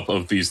popped up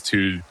of these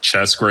two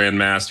chess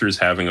grandmasters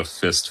having a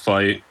fist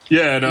fight.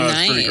 Yeah, no,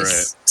 it's pretty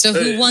great. So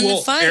who won the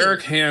fight?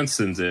 Eric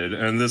Hansen did,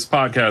 and this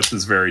podcast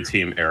is very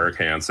team Eric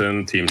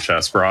Hansen, team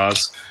Chess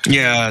Bros.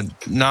 Yeah,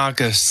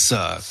 Naka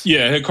sucks.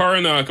 Yeah,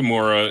 Hikaru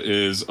Nakamura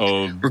is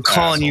we're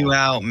calling you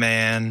out,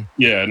 man.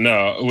 Yeah,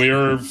 no, we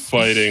were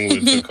fighting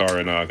with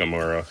Hikaru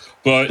Nakamura.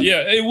 But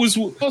yeah, it was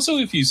also,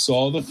 if you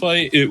saw the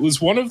fight, it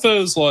was one of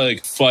those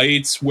like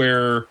fights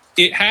where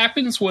it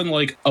happens when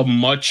like a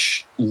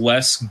much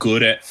less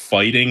good at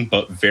fighting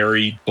but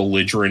very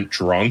belligerent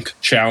drunk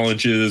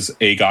challenges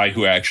a guy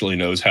who actually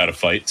knows how to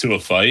fight to a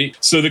fight.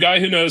 So the guy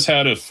who knows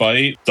how to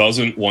fight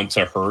doesn't want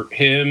to hurt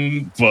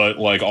him, but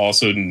like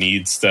also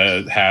needs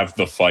to have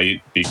the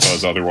fight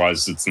because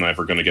otherwise it's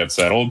never going to get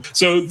settled.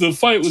 So the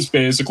fight was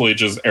basically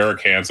just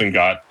Eric Hansen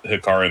got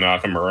Hikaru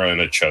Nakamura in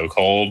a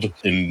chokehold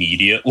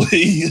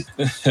immediately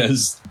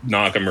as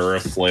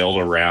Nakamura flailed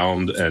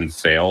around and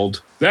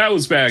failed. That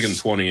was back in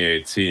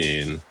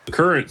 2018. The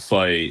current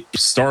fight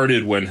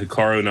started when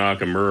Hikaru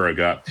Nakamura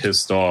got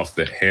pissed off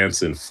that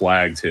Hansen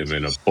flagged him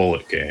in a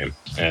bullet game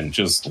and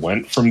just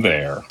went from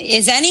there.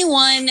 Is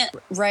anyone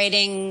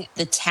writing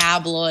the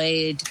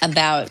tabloid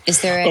about,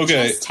 is there a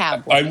chess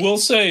tabloid? I will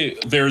say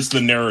there's the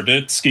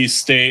Naroditsky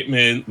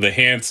statement, the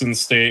Hansen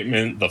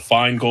statement, the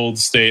Feingold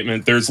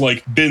statement. There's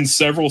like been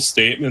several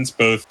statements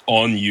both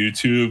on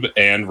YouTube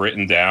and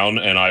written down,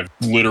 and I've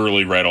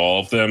literally read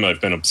all of them.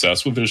 I've been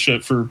obsessed with this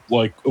shit for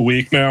like a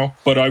week now.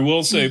 But I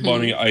will say,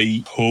 Bunny,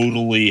 I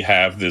totally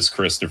have this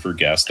Christopher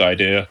Guest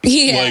idea.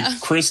 Yeah.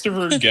 Like,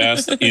 Christopher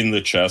Guest in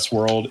the chess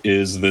world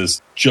is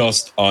this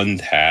just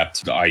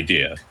untapped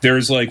idea.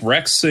 There's like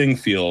Rex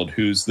Singfield,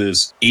 who's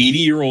this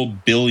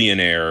 80-year-old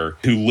billionaire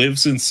who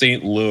lives in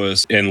St.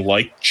 Louis and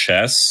liked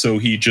chess, so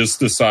he just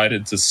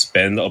decided to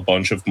spend a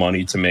bunch of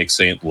money to make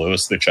St.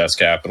 Louis the chess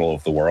capital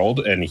of the world,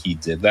 and he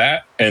did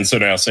that. And so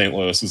now St.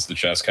 Louis is the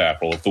chess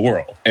capital of the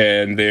world.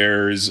 And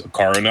there's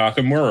Hikaru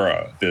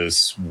Nakamura,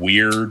 this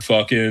weird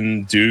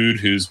fucking dude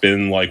who's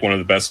been like one of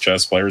the best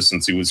chess players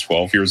since he was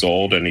 12 years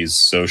old, and he's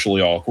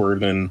socially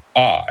awkward and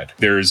odd.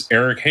 There's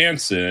Eric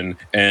Hansen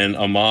and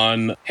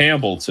Amon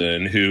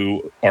Hambleton,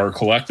 who are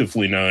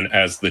collectively known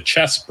as the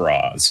Chess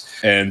Bras.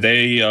 And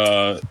they,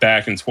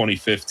 back in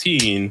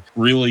 2015,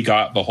 really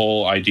got the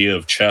whole idea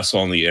of chess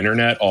on the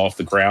internet off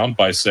the ground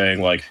by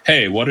saying like,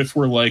 hey, what if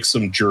we're like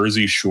some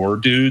Jersey Shore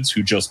dudes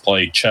who just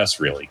play chess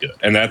really good?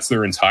 And that's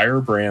their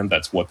entire brand.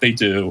 That's what they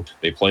do.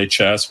 They play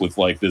chess with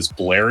like this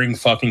blaring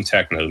fucking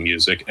techno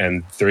music,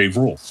 and they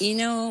rule. You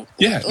know,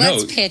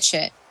 let's pitch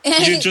it.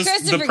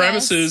 The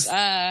premises,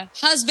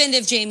 husband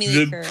of Jamie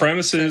Lee Curtis. The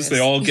premises, they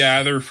all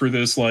gather for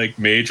this like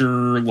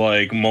major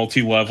like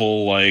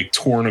multi-level like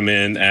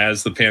tournament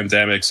as the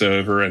pandemic's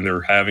over, and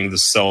they're having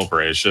this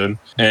celebration,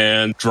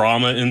 and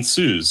drama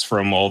ensues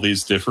from all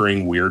these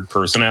differing weird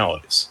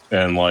personalities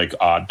and like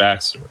odd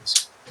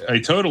backstories. I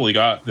totally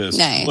got this.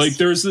 Nice. Like,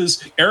 there's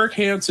this Eric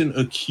Hansen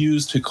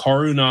accused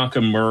Hikaru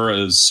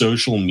Nakamura's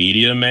social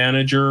media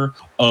manager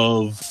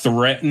of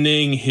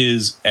threatening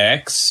his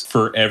ex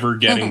for ever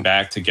getting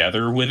back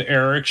together with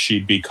Eric.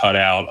 She'd be cut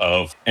out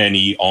of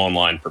any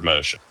online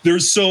promotion.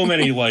 There's so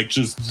many like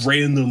just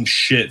random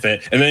shit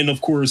that, and then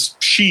of course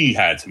she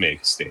had to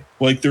make a statement.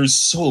 Like, there's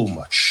so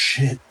much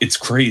shit. It's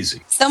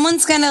crazy.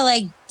 Someone's gonna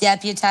like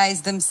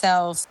deputize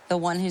themselves the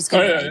one who's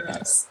gonna write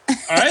this.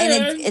 I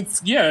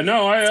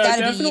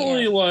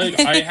definitely like,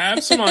 I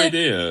have some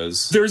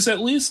ideas. There's at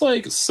least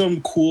like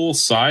some cool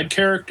side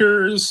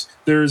characters.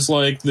 There's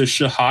like the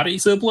Shahadi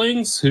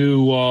siblings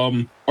who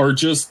are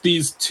just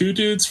these two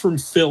dudes from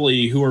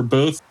Philly who are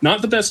both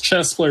not the best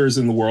chess players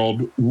in the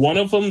world. One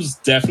of them's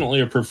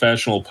definitely a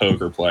professional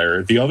poker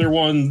player. The other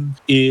one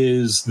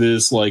is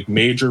this like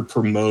major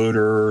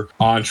promoter,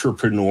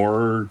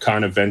 entrepreneur,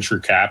 kind of venture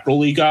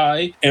capital-y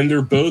guy. And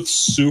they're both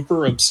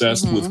super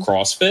obsessed with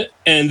CrossFit.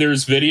 And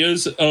there's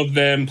videos of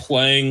them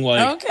playing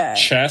like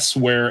chess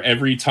where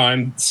every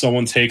time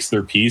someone takes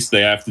their piece,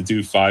 they have to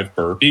do 5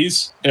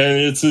 burpees. And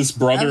it's this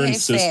brother and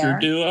sister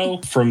duo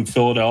from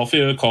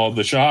Philadelphia called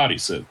the Shahadi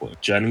siblings,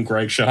 Jen and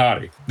Greg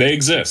Shahadi. They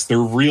exist. They're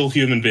real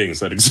human beings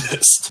that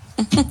exist.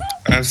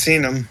 I've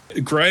seen them.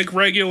 Greg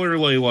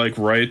regularly like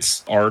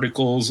writes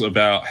articles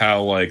about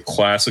how like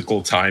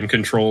classical time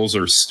controls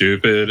are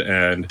stupid,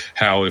 and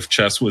how if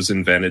chess was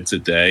invented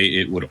today,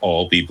 it would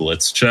all be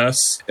blitz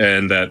chess,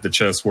 and that the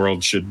chess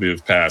world should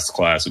move past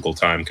classical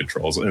time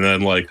controls. And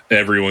then like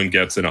everyone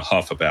gets in a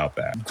huff about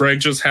that. Greg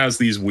just has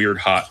these weird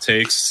hot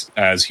takes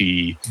as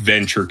he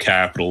venture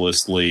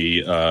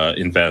capitalistly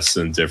invests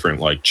in different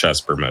like chess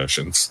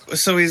promotions.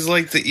 So he's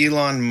like the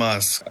Elon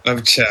Musk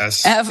of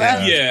chess.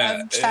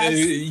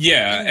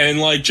 Yeah, and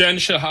like Jen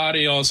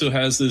Shahadi also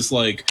has this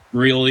like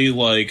really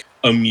like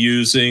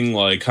amusing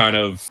like kind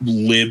of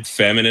lib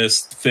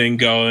feminist thing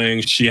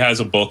going. She has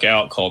a book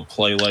out called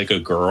Play Like a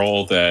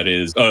Girl that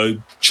is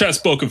a chess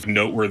book of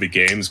noteworthy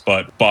games,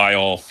 but by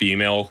all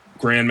female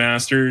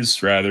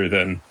grandmasters, rather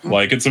than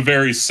like, it's a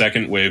very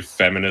second wave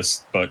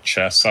feminist but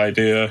chess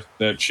idea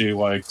that she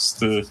likes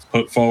to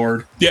put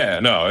forward. Yeah,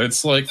 no,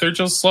 it's like they're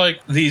just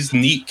like these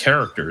neat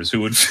characters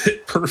who would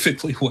fit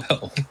perfectly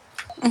well.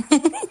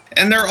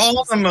 And they're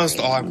all the most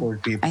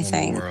awkward people in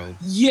the world.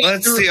 Yeah,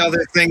 that's the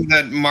other thing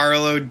that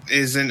Marlowe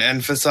isn't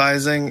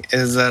emphasizing,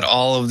 is that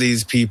all of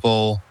these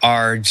people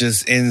are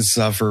just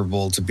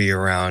insufferable to be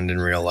around in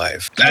real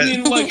life. I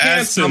mean, like,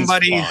 as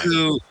somebody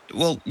who,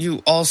 well,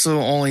 you also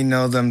only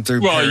know them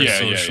through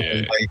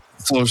parasocial. Like,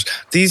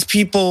 These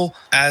people,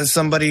 as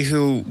somebody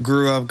who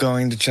grew up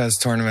going to chess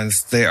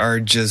tournaments, they are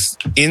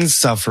just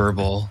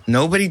insufferable.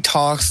 Nobody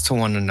talks to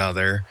one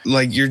another.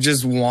 Like, you're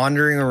just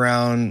wandering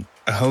around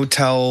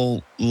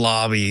hotel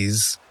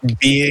lobbies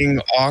being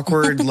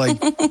awkward, like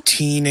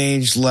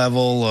teenage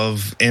level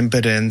of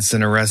impotence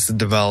and Arrested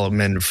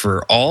Development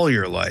for all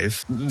your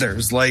life.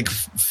 There's like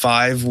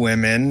 5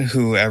 women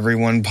who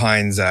everyone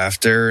pines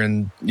after,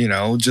 and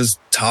just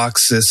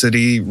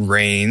toxicity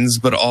reigns,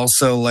 but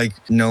also like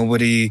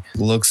nobody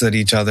looks at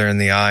each other in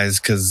the eyes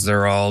because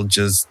they're all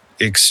just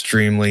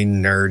extremely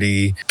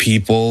nerdy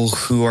people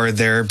who are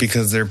there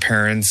because their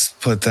parents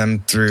put them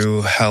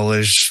through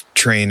hellish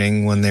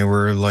training when they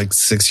were like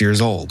 6 years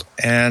old.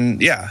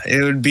 And yeah,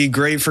 it would be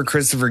great for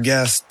Christopher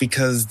Guest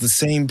because the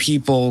same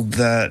people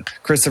that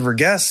Christopher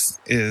Guest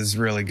is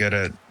really good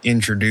at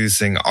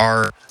introducing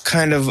are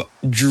kind of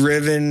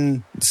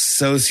driven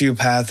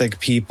sociopathic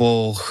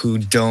people who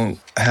don't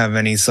have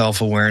any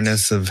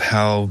self-awareness of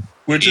how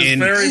which is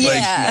very like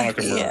Yeah.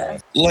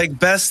 Nakamura. like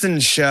Best in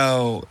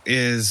Show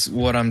is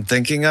what I'm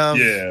thinking of.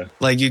 Yeah.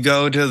 Like you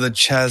go to the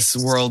chess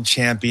world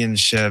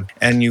championship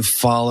and you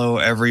follow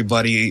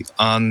everybody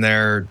on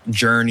their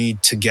journey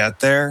to get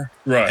there.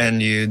 Right.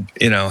 And you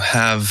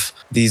have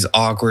these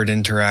awkward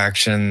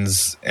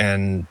interactions.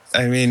 And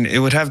I mean, it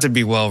would have to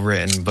be well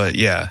written, but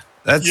yeah.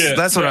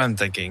 That's what I'm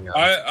thinking of.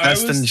 I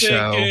Best was in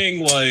Show.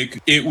 thinking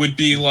like it would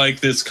be like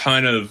this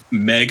kind of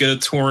mega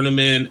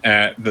tournament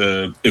at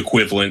the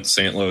equivalent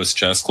St. Louis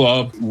Chess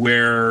Club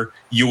where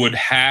you would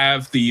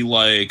have the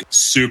like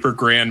super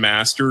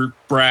grandmaster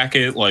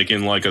bracket like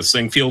in like a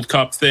Singfield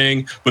Cup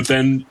thing, but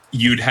then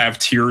you'd have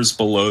tiers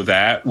below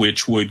that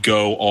which would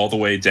go all the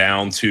way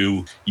down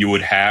to you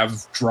would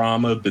have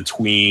drama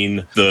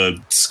between the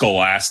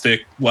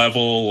scholastic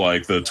level,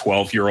 like the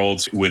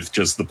 12-year-olds with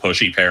just the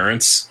pushy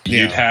parents.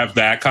 Yeah. You'd have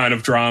that kind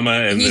of drama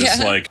and this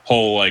Yeah. like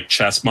whole like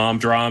chess mom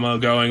drama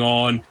going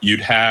on.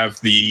 You'd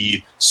have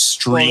the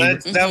stream Well,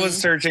 that was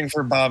Searching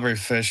for Bobby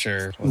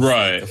Fischer. Was, like,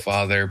 Right. the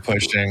father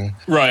pushing.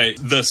 Right.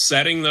 The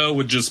setting, though,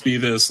 would just be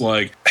this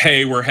like,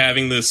 hey, we're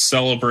having this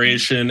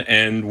celebration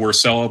and we're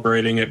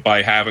celebrating it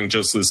by having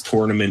just this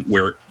tournament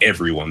where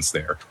everyone's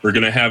there. We're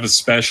going to have a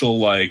special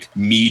like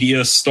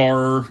media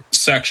star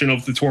section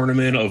of the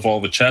tournament of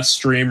all the chess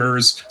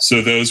streamers.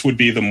 So those would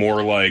be the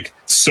more like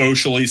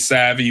socially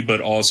savvy, but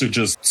also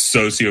just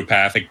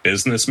sociopathic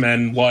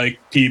businessmen like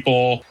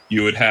people.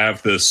 You would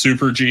have the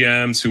super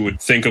GMs who would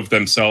think of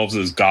themselves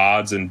as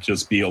gods and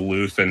just be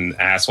aloof and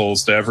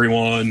assholes to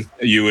everyone.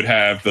 You would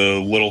have the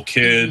little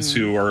kids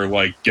who are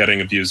like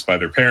getting abused by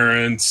their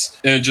parents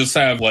and just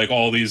have like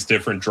all these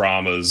different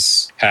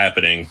dramas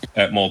happening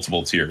at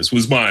multiple tiers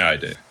was my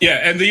idea. Yeah.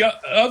 And the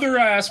other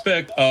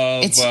aspect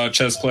of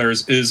chess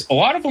players is a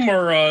lot of them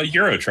are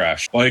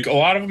Eurotrash. Like a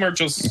lot of them are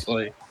just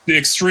like the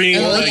extreme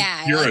I like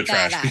that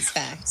Eurotrash.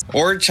 aspect.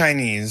 Or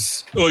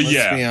Chinese. Oh, Let's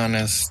yeah. be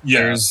honest. Yeah,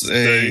 There's the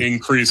a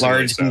increasingly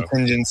large so.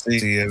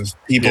 contingency of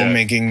people Yeah.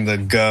 making the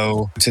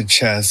go to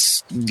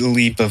chess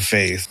leap of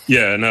faith.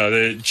 Yeah,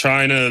 no,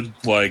 China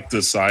like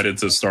decided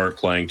to start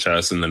playing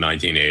chess in the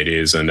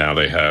 1980s, and now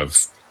they have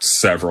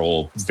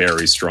several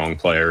very strong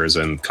players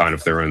and kind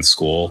of their own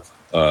school,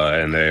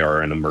 and they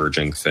are an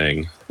emerging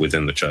thing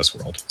within the chess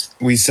world.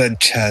 We said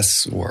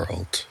chess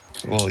world.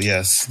 Well,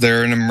 yes,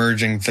 they're an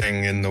emerging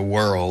thing in the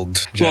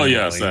world. Well,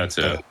 yes, generally, that's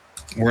it.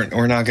 but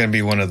We're not going to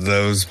be one of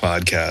those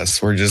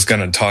podcasts. We're just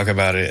going to talk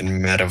about it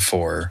in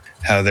metaphor,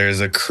 how there's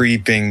a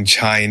creeping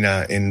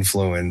China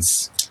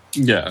influence.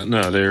 Yeah,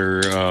 no,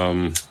 they're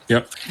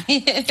yep.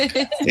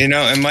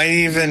 It might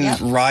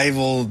even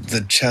rival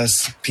the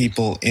chess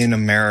people in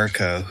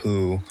America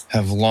who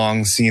have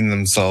long seen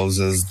themselves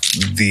as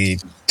the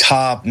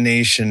top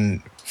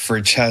nation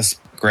for chess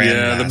grandmasters.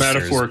 Yeah, the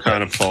metaphor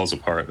kind of falls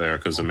apart there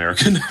because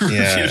America never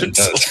Yeah, viewed it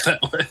does. itself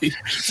that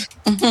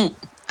way.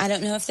 I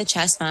don't know if the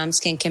chess moms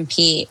can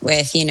compete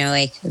with,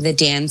 like the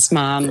dance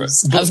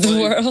moms But, of the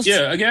like, world.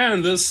 Yeah,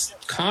 again, this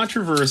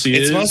controversy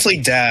It's is mostly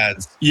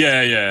dads.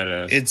 Yeah, it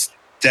is. It's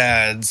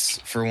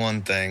dads, for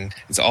one thing.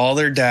 It's all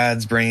their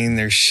dads bringing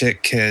their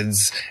shit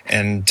kids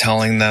and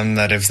telling them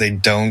that if they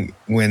don't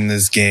win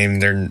this game,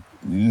 they're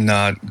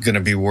not going to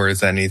be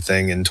worth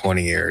anything in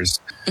 20 years.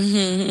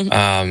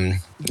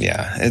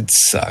 Yeah, it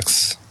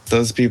sucks.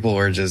 Those people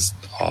are just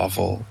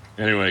awful.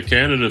 Anyway,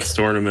 Candidates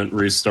Tournament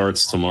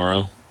restarts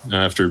tomorrow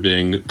after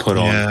being put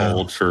on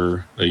hold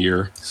for a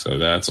year. So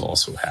that's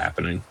also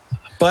happening.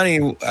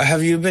 Bunny,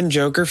 have you been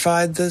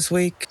Joker-fied this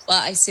week?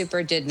 Well, I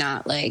super did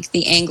not like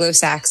the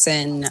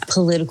Anglo-Saxon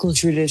political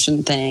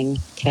tradition thing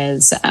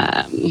because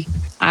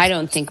I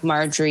don't think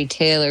Marjorie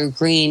Taylor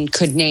Greene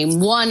could name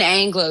one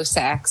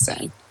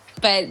Anglo-Saxon.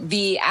 But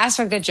the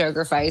aspect that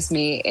Joker-fies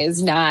me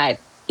is not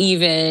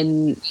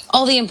even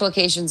all the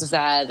implications of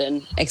that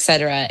and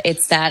etc.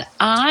 It's that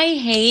I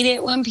hate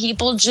it when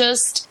people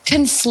just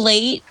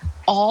conflate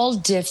all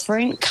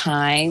different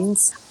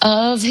kinds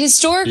of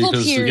historical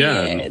Because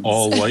periods. again,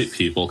 all white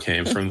people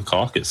came from the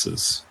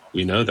Caucasus.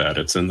 We know that.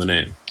 It's in the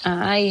name.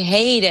 I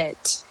hate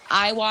it.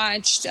 I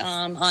watched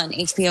on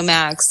HBO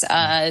Max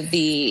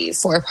the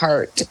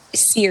 4-part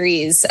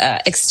series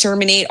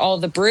Exterminate All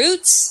the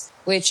Brutes,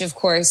 which of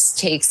course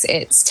takes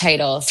its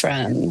title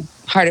from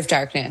Heart of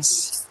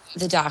Darkness.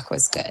 The doc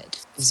was good.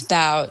 It was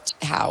about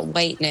how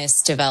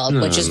whiteness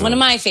developed, which is one of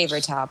my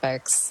favorite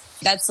topics.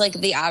 That's like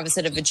the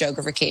opposite of a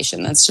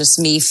jokerification. That's just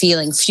me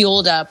feeling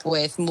fueled up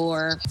with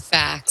more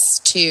facts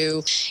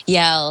to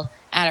yell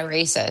at a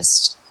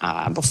racist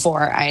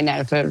before I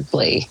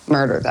inevitably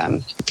murder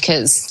them.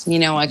 Because you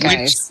know what,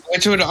 guys?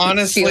 Which would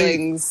honestly...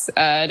 Feelings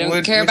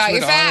don't care about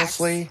your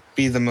facts. Honestly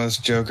be the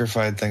most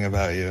jokerified thing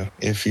about you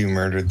if you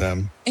murdered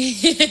them.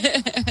 Yeah.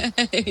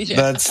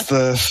 That's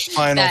the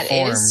final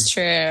form. That is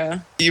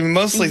true. You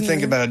mostly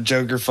think about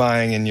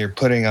jokerifying and you're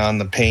putting on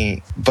the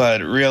paint,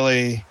 but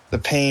really... The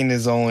pain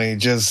is only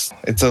just,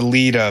 it's a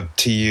lead up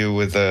to you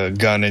with a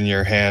gun in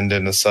your hand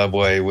in a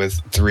subway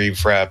with 3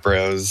 frat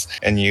bros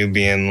and you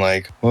being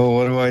like, well,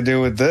 what do I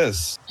do with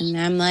this? And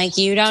I'm like,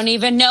 you don't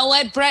even know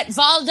what Brett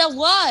Valda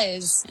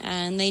was.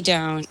 And they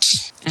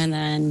don't. And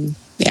then,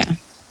 yeah.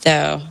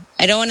 So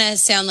I don't want to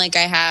sound like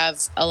I have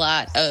a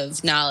lot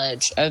of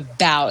knowledge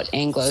about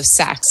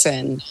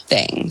Anglo-Saxon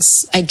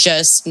things. I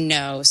just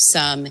know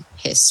some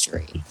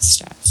history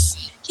stuff.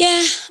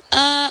 Yeah,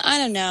 I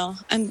don't know.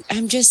 I'm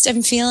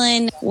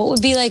feeling what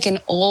would be like an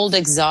old,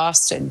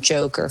 exhausted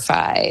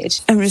Joker-fied.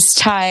 I'm just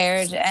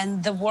tired.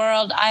 And the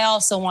world, I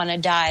also want to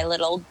die,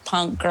 little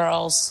punk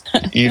girls.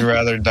 You'd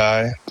rather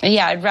die?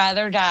 Yeah, I'd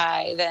rather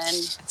die than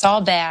it's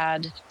all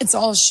bad. It's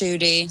all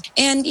shooty.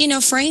 And, you know,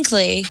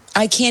 frankly,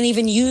 I can't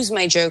even use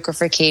my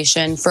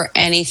Jokerification for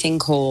anything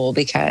cool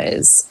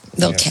because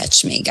they'll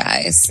catch me,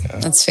 guys. Yeah.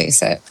 Let's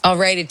face it. I'll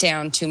write it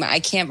down too much. I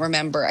can't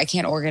remember. I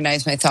can't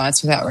organize my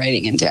thoughts without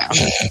writing it down.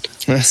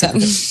 So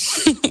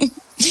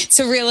it's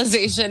a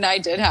realization I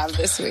did have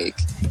this week.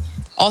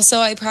 Also,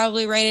 I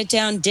probably write it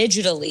down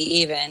digitally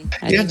even.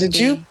 Did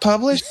you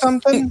publish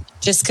something?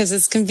 Just because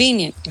it's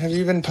convenient. Have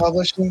you been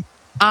publishing?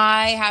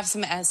 I have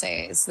some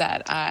essays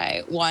that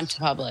I want to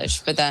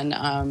publish, but then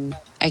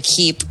I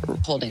keep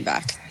holding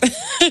back.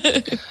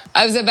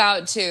 I was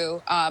about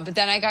to, but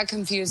then I got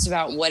confused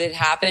about what had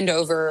happened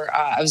over.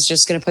 I was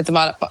just going to put them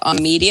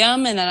on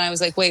Medium, and then I was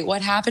like, wait,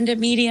 what happened at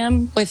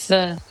Medium with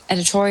the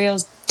editorial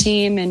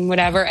team and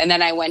whatever? And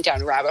then I went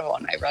down a rabbit hole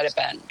and I read a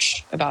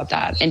bunch about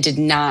that and did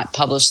not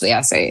publish the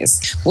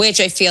essays, which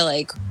I feel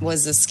like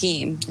was the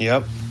scheme.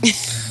 Yep.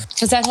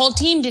 Because that whole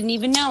team didn't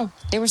even know.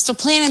 They were still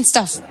planning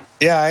stuff.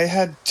 Yeah, I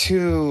had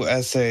 2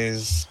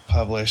 essays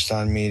published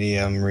on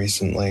Medium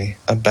recently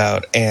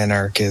about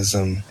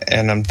anarchism,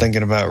 and I'm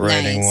thinking about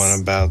writing one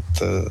about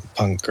the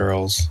punk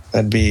girls.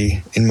 That'd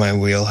be in my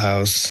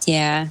wheelhouse.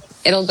 Yeah,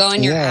 it'll go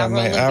in your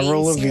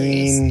Avril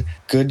Lavigne,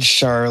 Good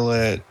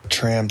Charlotte,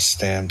 Tramp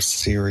Stamp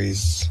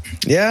series.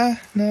 Yeah,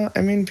 no,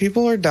 I mean,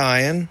 people are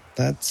dying.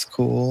 That's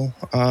cool.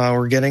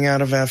 We're getting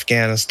out of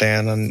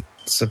Afghanistan on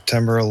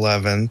September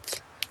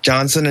 11th.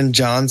 Johnson &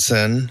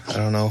 Johnson. I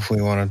don't know if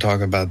we want to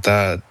talk about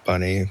that,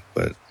 Bunny,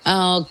 but...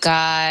 Oh,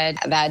 God.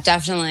 That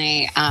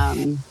definitely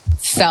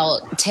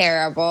felt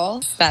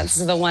terrible. That's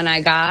the one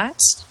I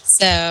got.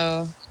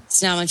 So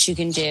it's not much you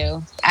can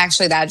do.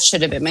 Actually, that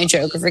should have been my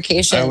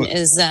Jokerification,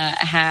 is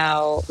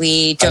how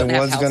we don't have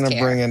healthcare. I was going to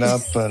bring it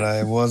up, but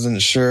I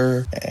wasn't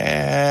sure.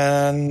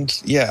 And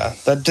yeah,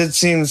 that did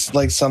seem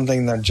like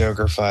something that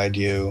Jokerified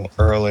you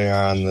earlier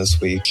on this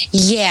week.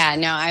 Yeah,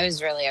 no, I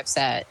was really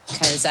upset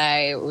because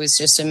I was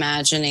just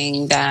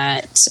imagining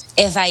that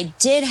if I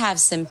did have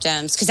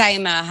symptoms, because I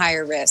am a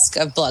higher risk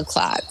of blood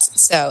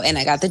clots, and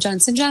I got the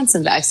Johnson &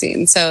 Johnson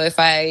vaccine. So if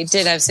I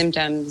did have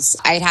symptoms,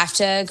 I'd have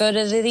to go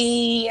to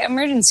the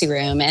emergency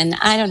room, and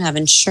I don't have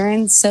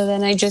insurance, so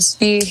then I'd just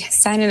be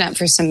signing up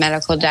for some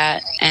medical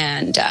debt,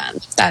 and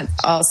that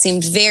all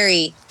seemed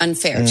very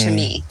unfair to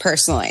me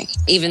personally,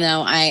 even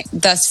though I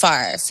thus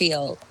far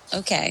feel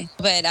okay.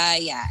 But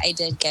I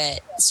did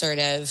get sort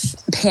of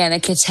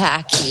panic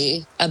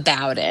attacky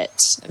about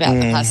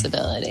the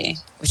possibility,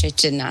 which I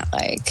did not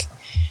like,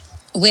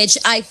 which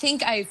I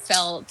think I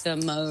felt the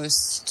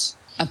most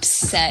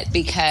upset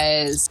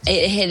because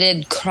it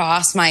had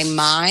crossed my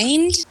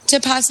mind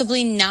to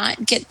possibly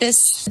not get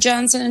this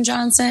Johnson &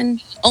 Johnson,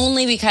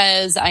 only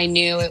because I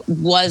knew it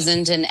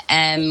wasn't an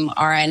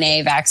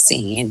mRNA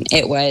vaccine.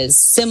 It was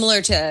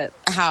similar to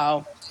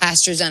how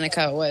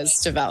AstraZeneca was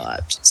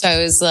developed. So I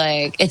was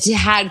like, it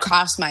had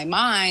crossed my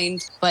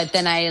mind, but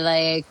then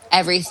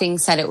everything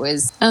said it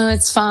was, oh,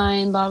 it's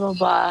fine, blah, blah,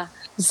 blah.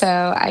 So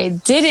I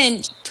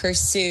didn't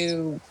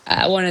pursue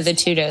one of the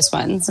 2-dose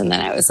ones. And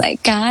then I was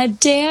like, God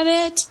damn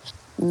it.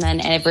 And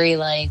then every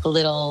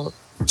little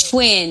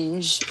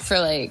twinge for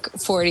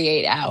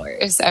 48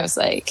 hours, I was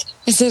like,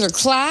 Is it a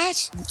clot?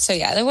 So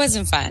yeah, that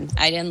wasn't fun.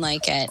 I didn't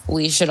like it.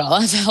 We should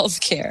all have health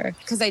care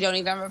because I don't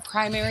even have a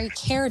primary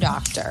care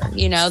doctor.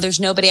 You know, there's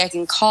nobody I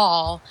can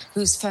call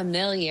who's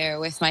familiar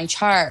with my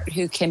chart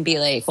who can be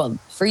like, well,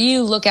 for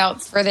you, look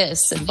out for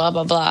this and blah,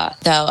 blah, blah.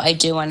 Though I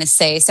do want to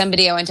say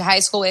somebody I went to high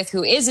school with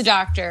who is a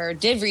doctor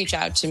did reach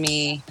out to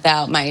me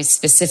about my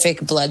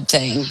specific blood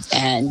thing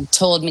and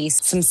told me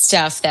some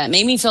stuff that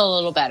made me feel a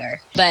little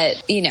better.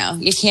 But, you know,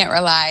 you can't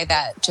rely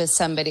that just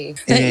somebody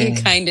that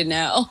you kind of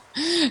know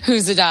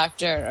who's a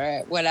doctor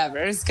or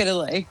whatever is going to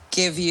like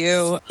give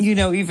you, you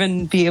know,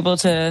 even be able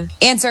to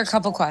answer a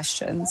couple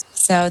questions.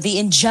 So the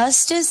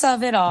injustice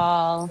of it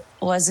all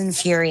was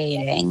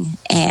infuriating.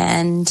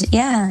 And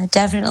yeah,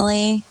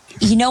 definitely.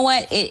 You know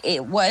what?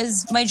 It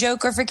was my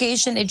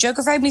Jokerification. It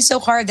Jokerified me so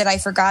hard that I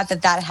forgot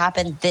that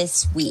happened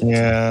this week.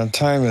 Yeah,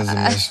 time is a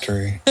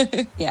mystery.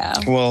 Yeah.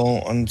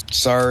 Well, I'm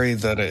sorry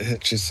that it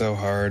hit you so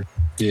hard.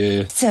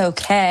 Yeah. It's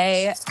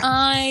okay.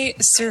 I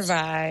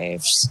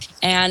survived.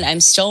 And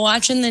I'm still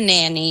watching The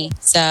Nanny.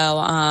 So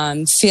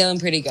I'm feeling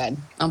pretty good.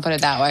 I'll put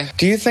it that way.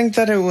 Do you think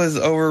that it was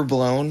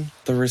overblown,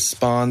 the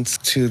response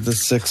to the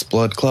 6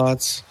 blood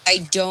clots?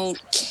 I don't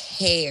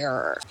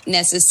care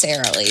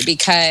necessarily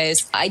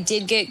because I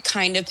did get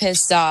kind of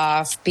pissed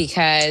off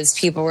because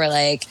people were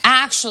like,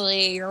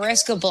 actually, your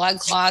risk of blood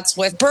clots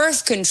with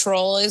birth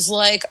control is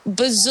like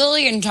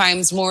bazillion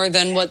times more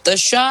than what the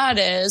shot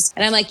is.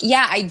 And I'm like,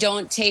 yeah, I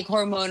don't take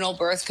hormonal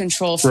birth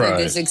control for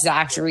this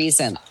exact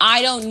reason.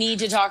 I don't need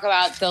to talk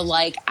about the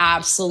like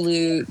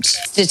absolute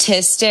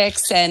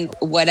statistics and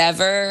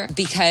whatever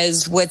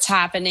because what's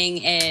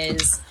happening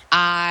is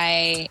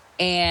I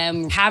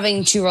am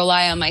having to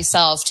rely on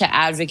myself to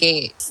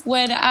advocate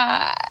when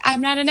I'm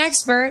not an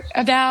expert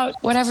about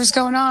whatever's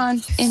going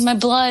on in my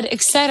blood,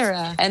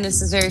 etc. And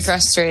this is very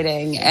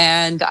frustrating.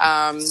 And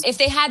if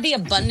they had the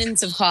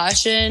abundance of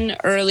caution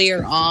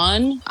earlier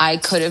on, I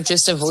could have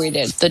just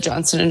avoided the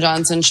Johnson &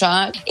 Johnson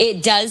shot.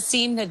 It does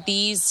seem that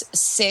these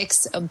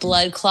 6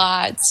 blood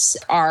clots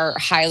are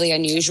highly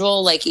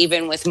unusual. Like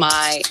even with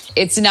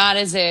it's not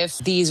as if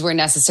these were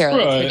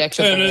necessarily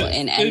predictable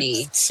in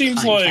any It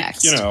seems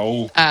context. like, you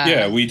know,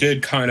 yeah, we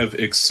did kind of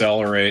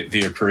accelerate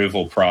the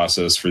approval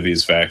process for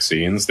these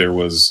vaccines. There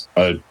was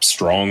a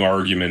strong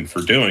argument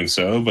for doing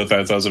so, but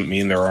that doesn't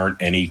mean there aren't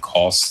any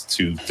costs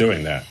to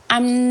doing that.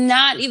 I'm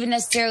not even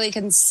necessarily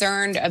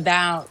concerned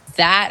about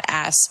that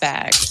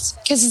aspect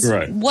because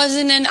it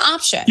wasn't an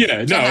option.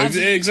 Yeah, no,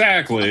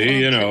 exactly.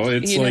 You know,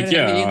 it's like,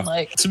 I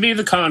mean? To me,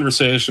 the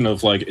conversation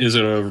of like, is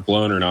it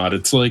overblown or not?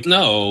 It's like,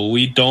 no,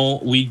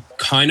 we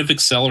kind of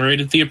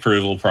accelerated the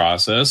approval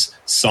process.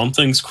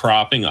 Something's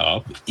cropping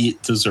up.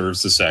 It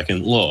deserves a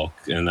second look,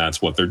 and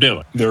that's what they're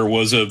doing. There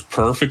was a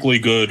perfectly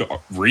good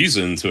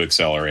reason to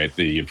accelerate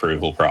the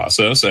approval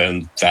process,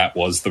 and that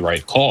was the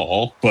right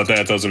call. But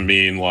that doesn't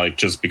mean like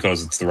just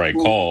because it's the right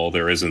call,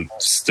 there isn't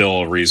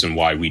still a reason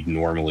why we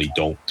normally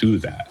don't do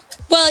that.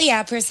 Well,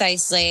 yeah,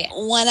 precisely.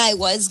 When I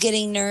was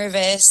getting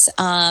nervous,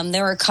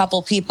 there were a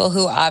couple people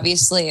who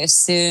obviously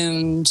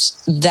assumed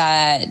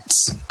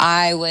that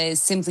I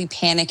was simply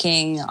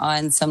panicking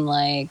on some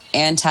like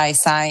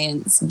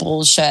anti-science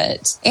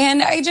bullshit.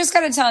 And I just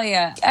got to tell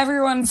you,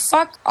 everyone,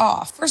 fuck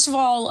off. First of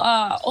all,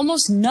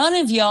 almost none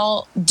of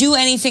y'all do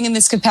anything in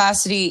this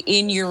capacity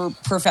in your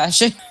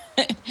profession.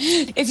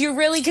 If you're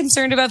really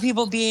concerned about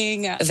people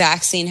being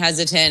vaccine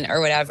hesitant or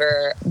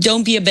whatever,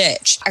 don't be a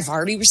bitch. I've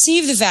already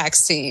received the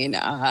vaccine.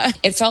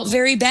 It felt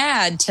very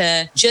bad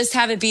to just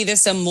have it be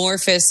this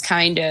amorphous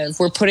kind of,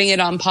 we're putting it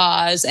on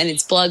pause and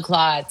it's blood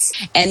clots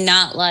and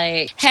not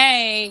like,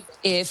 hey,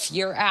 if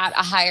you're at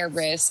a higher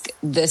risk,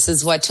 this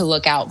is what to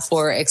look out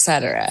for,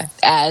 etc.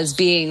 As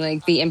being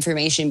like the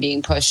information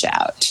being pushed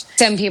out.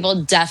 Some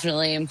people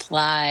definitely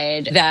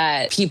implied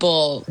that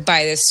people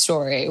by this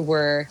story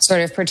were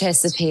sort of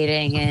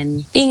participating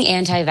in being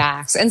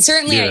anti-vax. And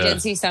certainly I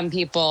did see some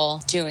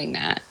people doing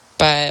that.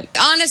 But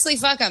honestly,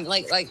 fuck them.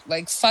 Like,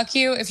 fuck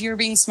you if you're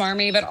being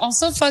smarmy, but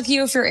also fuck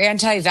you if you're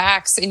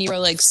anti-vax and you were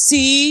like,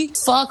 see,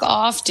 fuck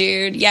off,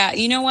 dude. Yeah,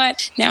 you know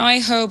what? Now I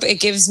hope it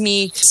gives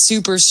me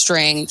super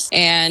strength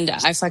and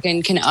I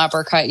fucking can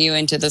uppercut you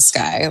into the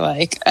sky.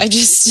 Like, I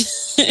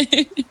just...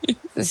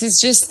 This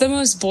is just the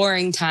most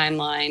boring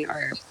timeline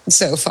or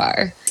so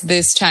far,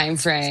 this time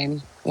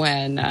frame.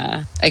 When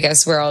I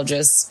guess we're all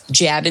just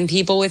jabbing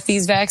people with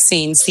these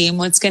vaccines, seeing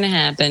what's going to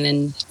happen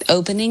and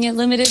opening at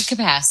limited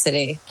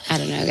capacity. I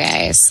don't know,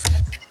 guys.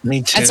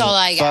 Me too. That's all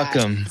I got.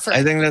 Fuck them.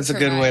 I think that's a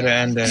good way to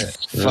end it.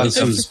 Fuck This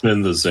has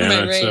been the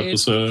Xanax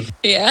episode.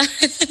 Yeah.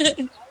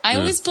 I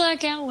always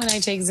black out when I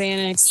take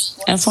Xanax.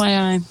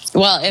 FYI.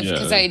 Well,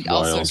 because I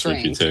also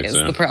drink is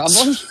the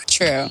problem.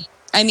 True.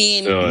 I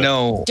mean,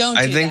 no, don't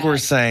I do think that, we're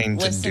saying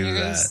to listeners. do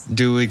that.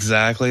 Do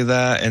exactly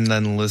that and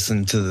then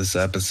listen to this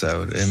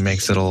episode. It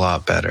makes it a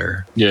lot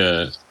better.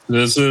 Yeah.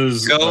 This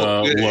is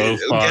lo-fi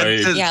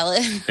Yeah.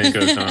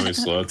 Pinko Tommy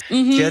Sluts.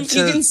 Get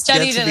to, you can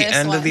study get to to the this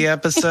end one. of the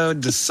episode,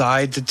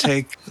 decide to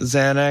take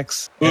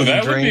Xanax. Ooh, and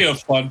that drink. would be a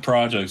fun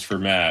project for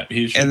Matt.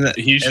 He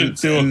should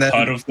do a and then-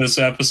 cut of this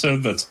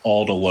episode that's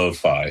all to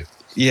lo-fi.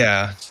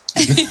 Yeah.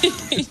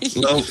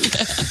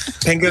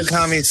 Pinko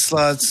Kami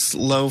sluts,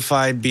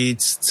 lo-fi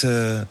beats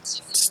to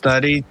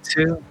study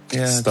to.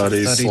 Yeah.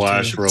 Study /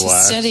 relax.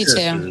 Study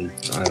to.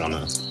 I don't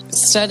know.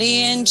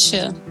 Study and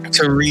chill.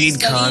 To read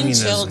Study and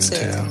chill communism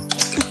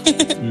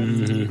too.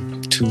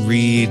 too. To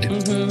read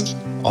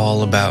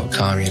all about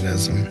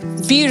communism.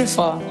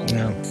 Beautiful.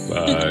 Yeah.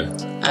 Bye.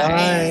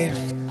 Bye.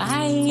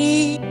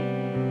 Bye.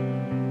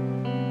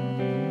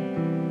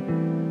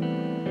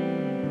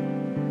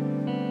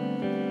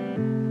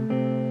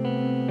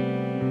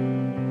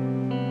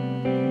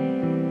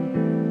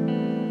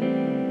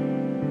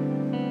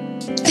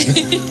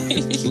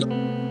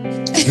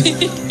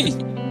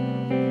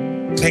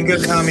 Pinko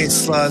Kami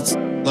sluts,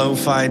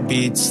 lo-fi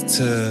beats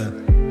to.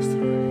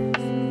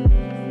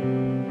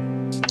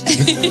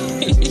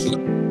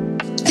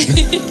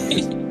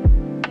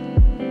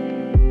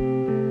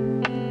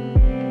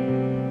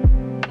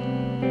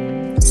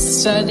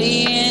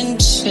 Study and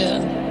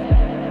chill.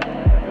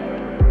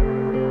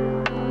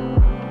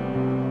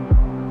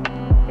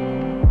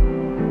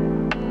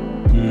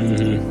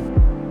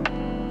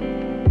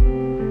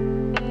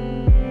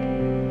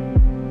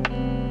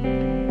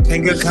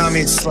 Pinko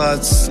Kami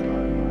sluts,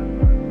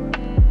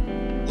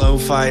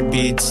 lo-fi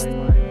beats.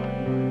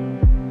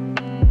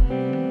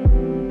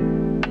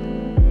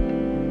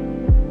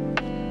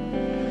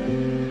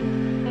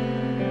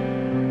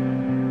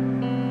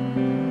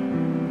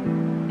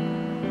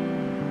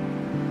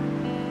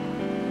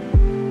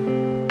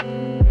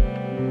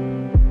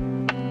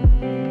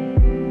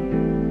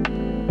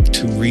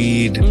 To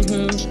read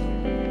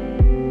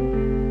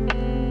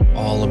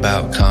all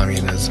about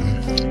communism.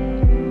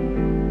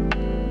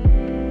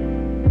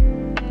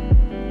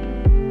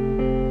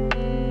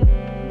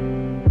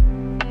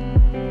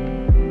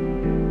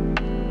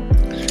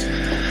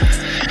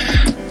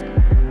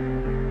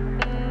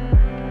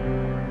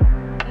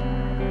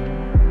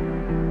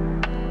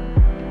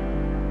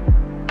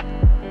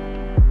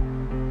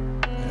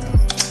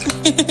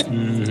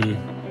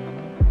 Mm-hmm.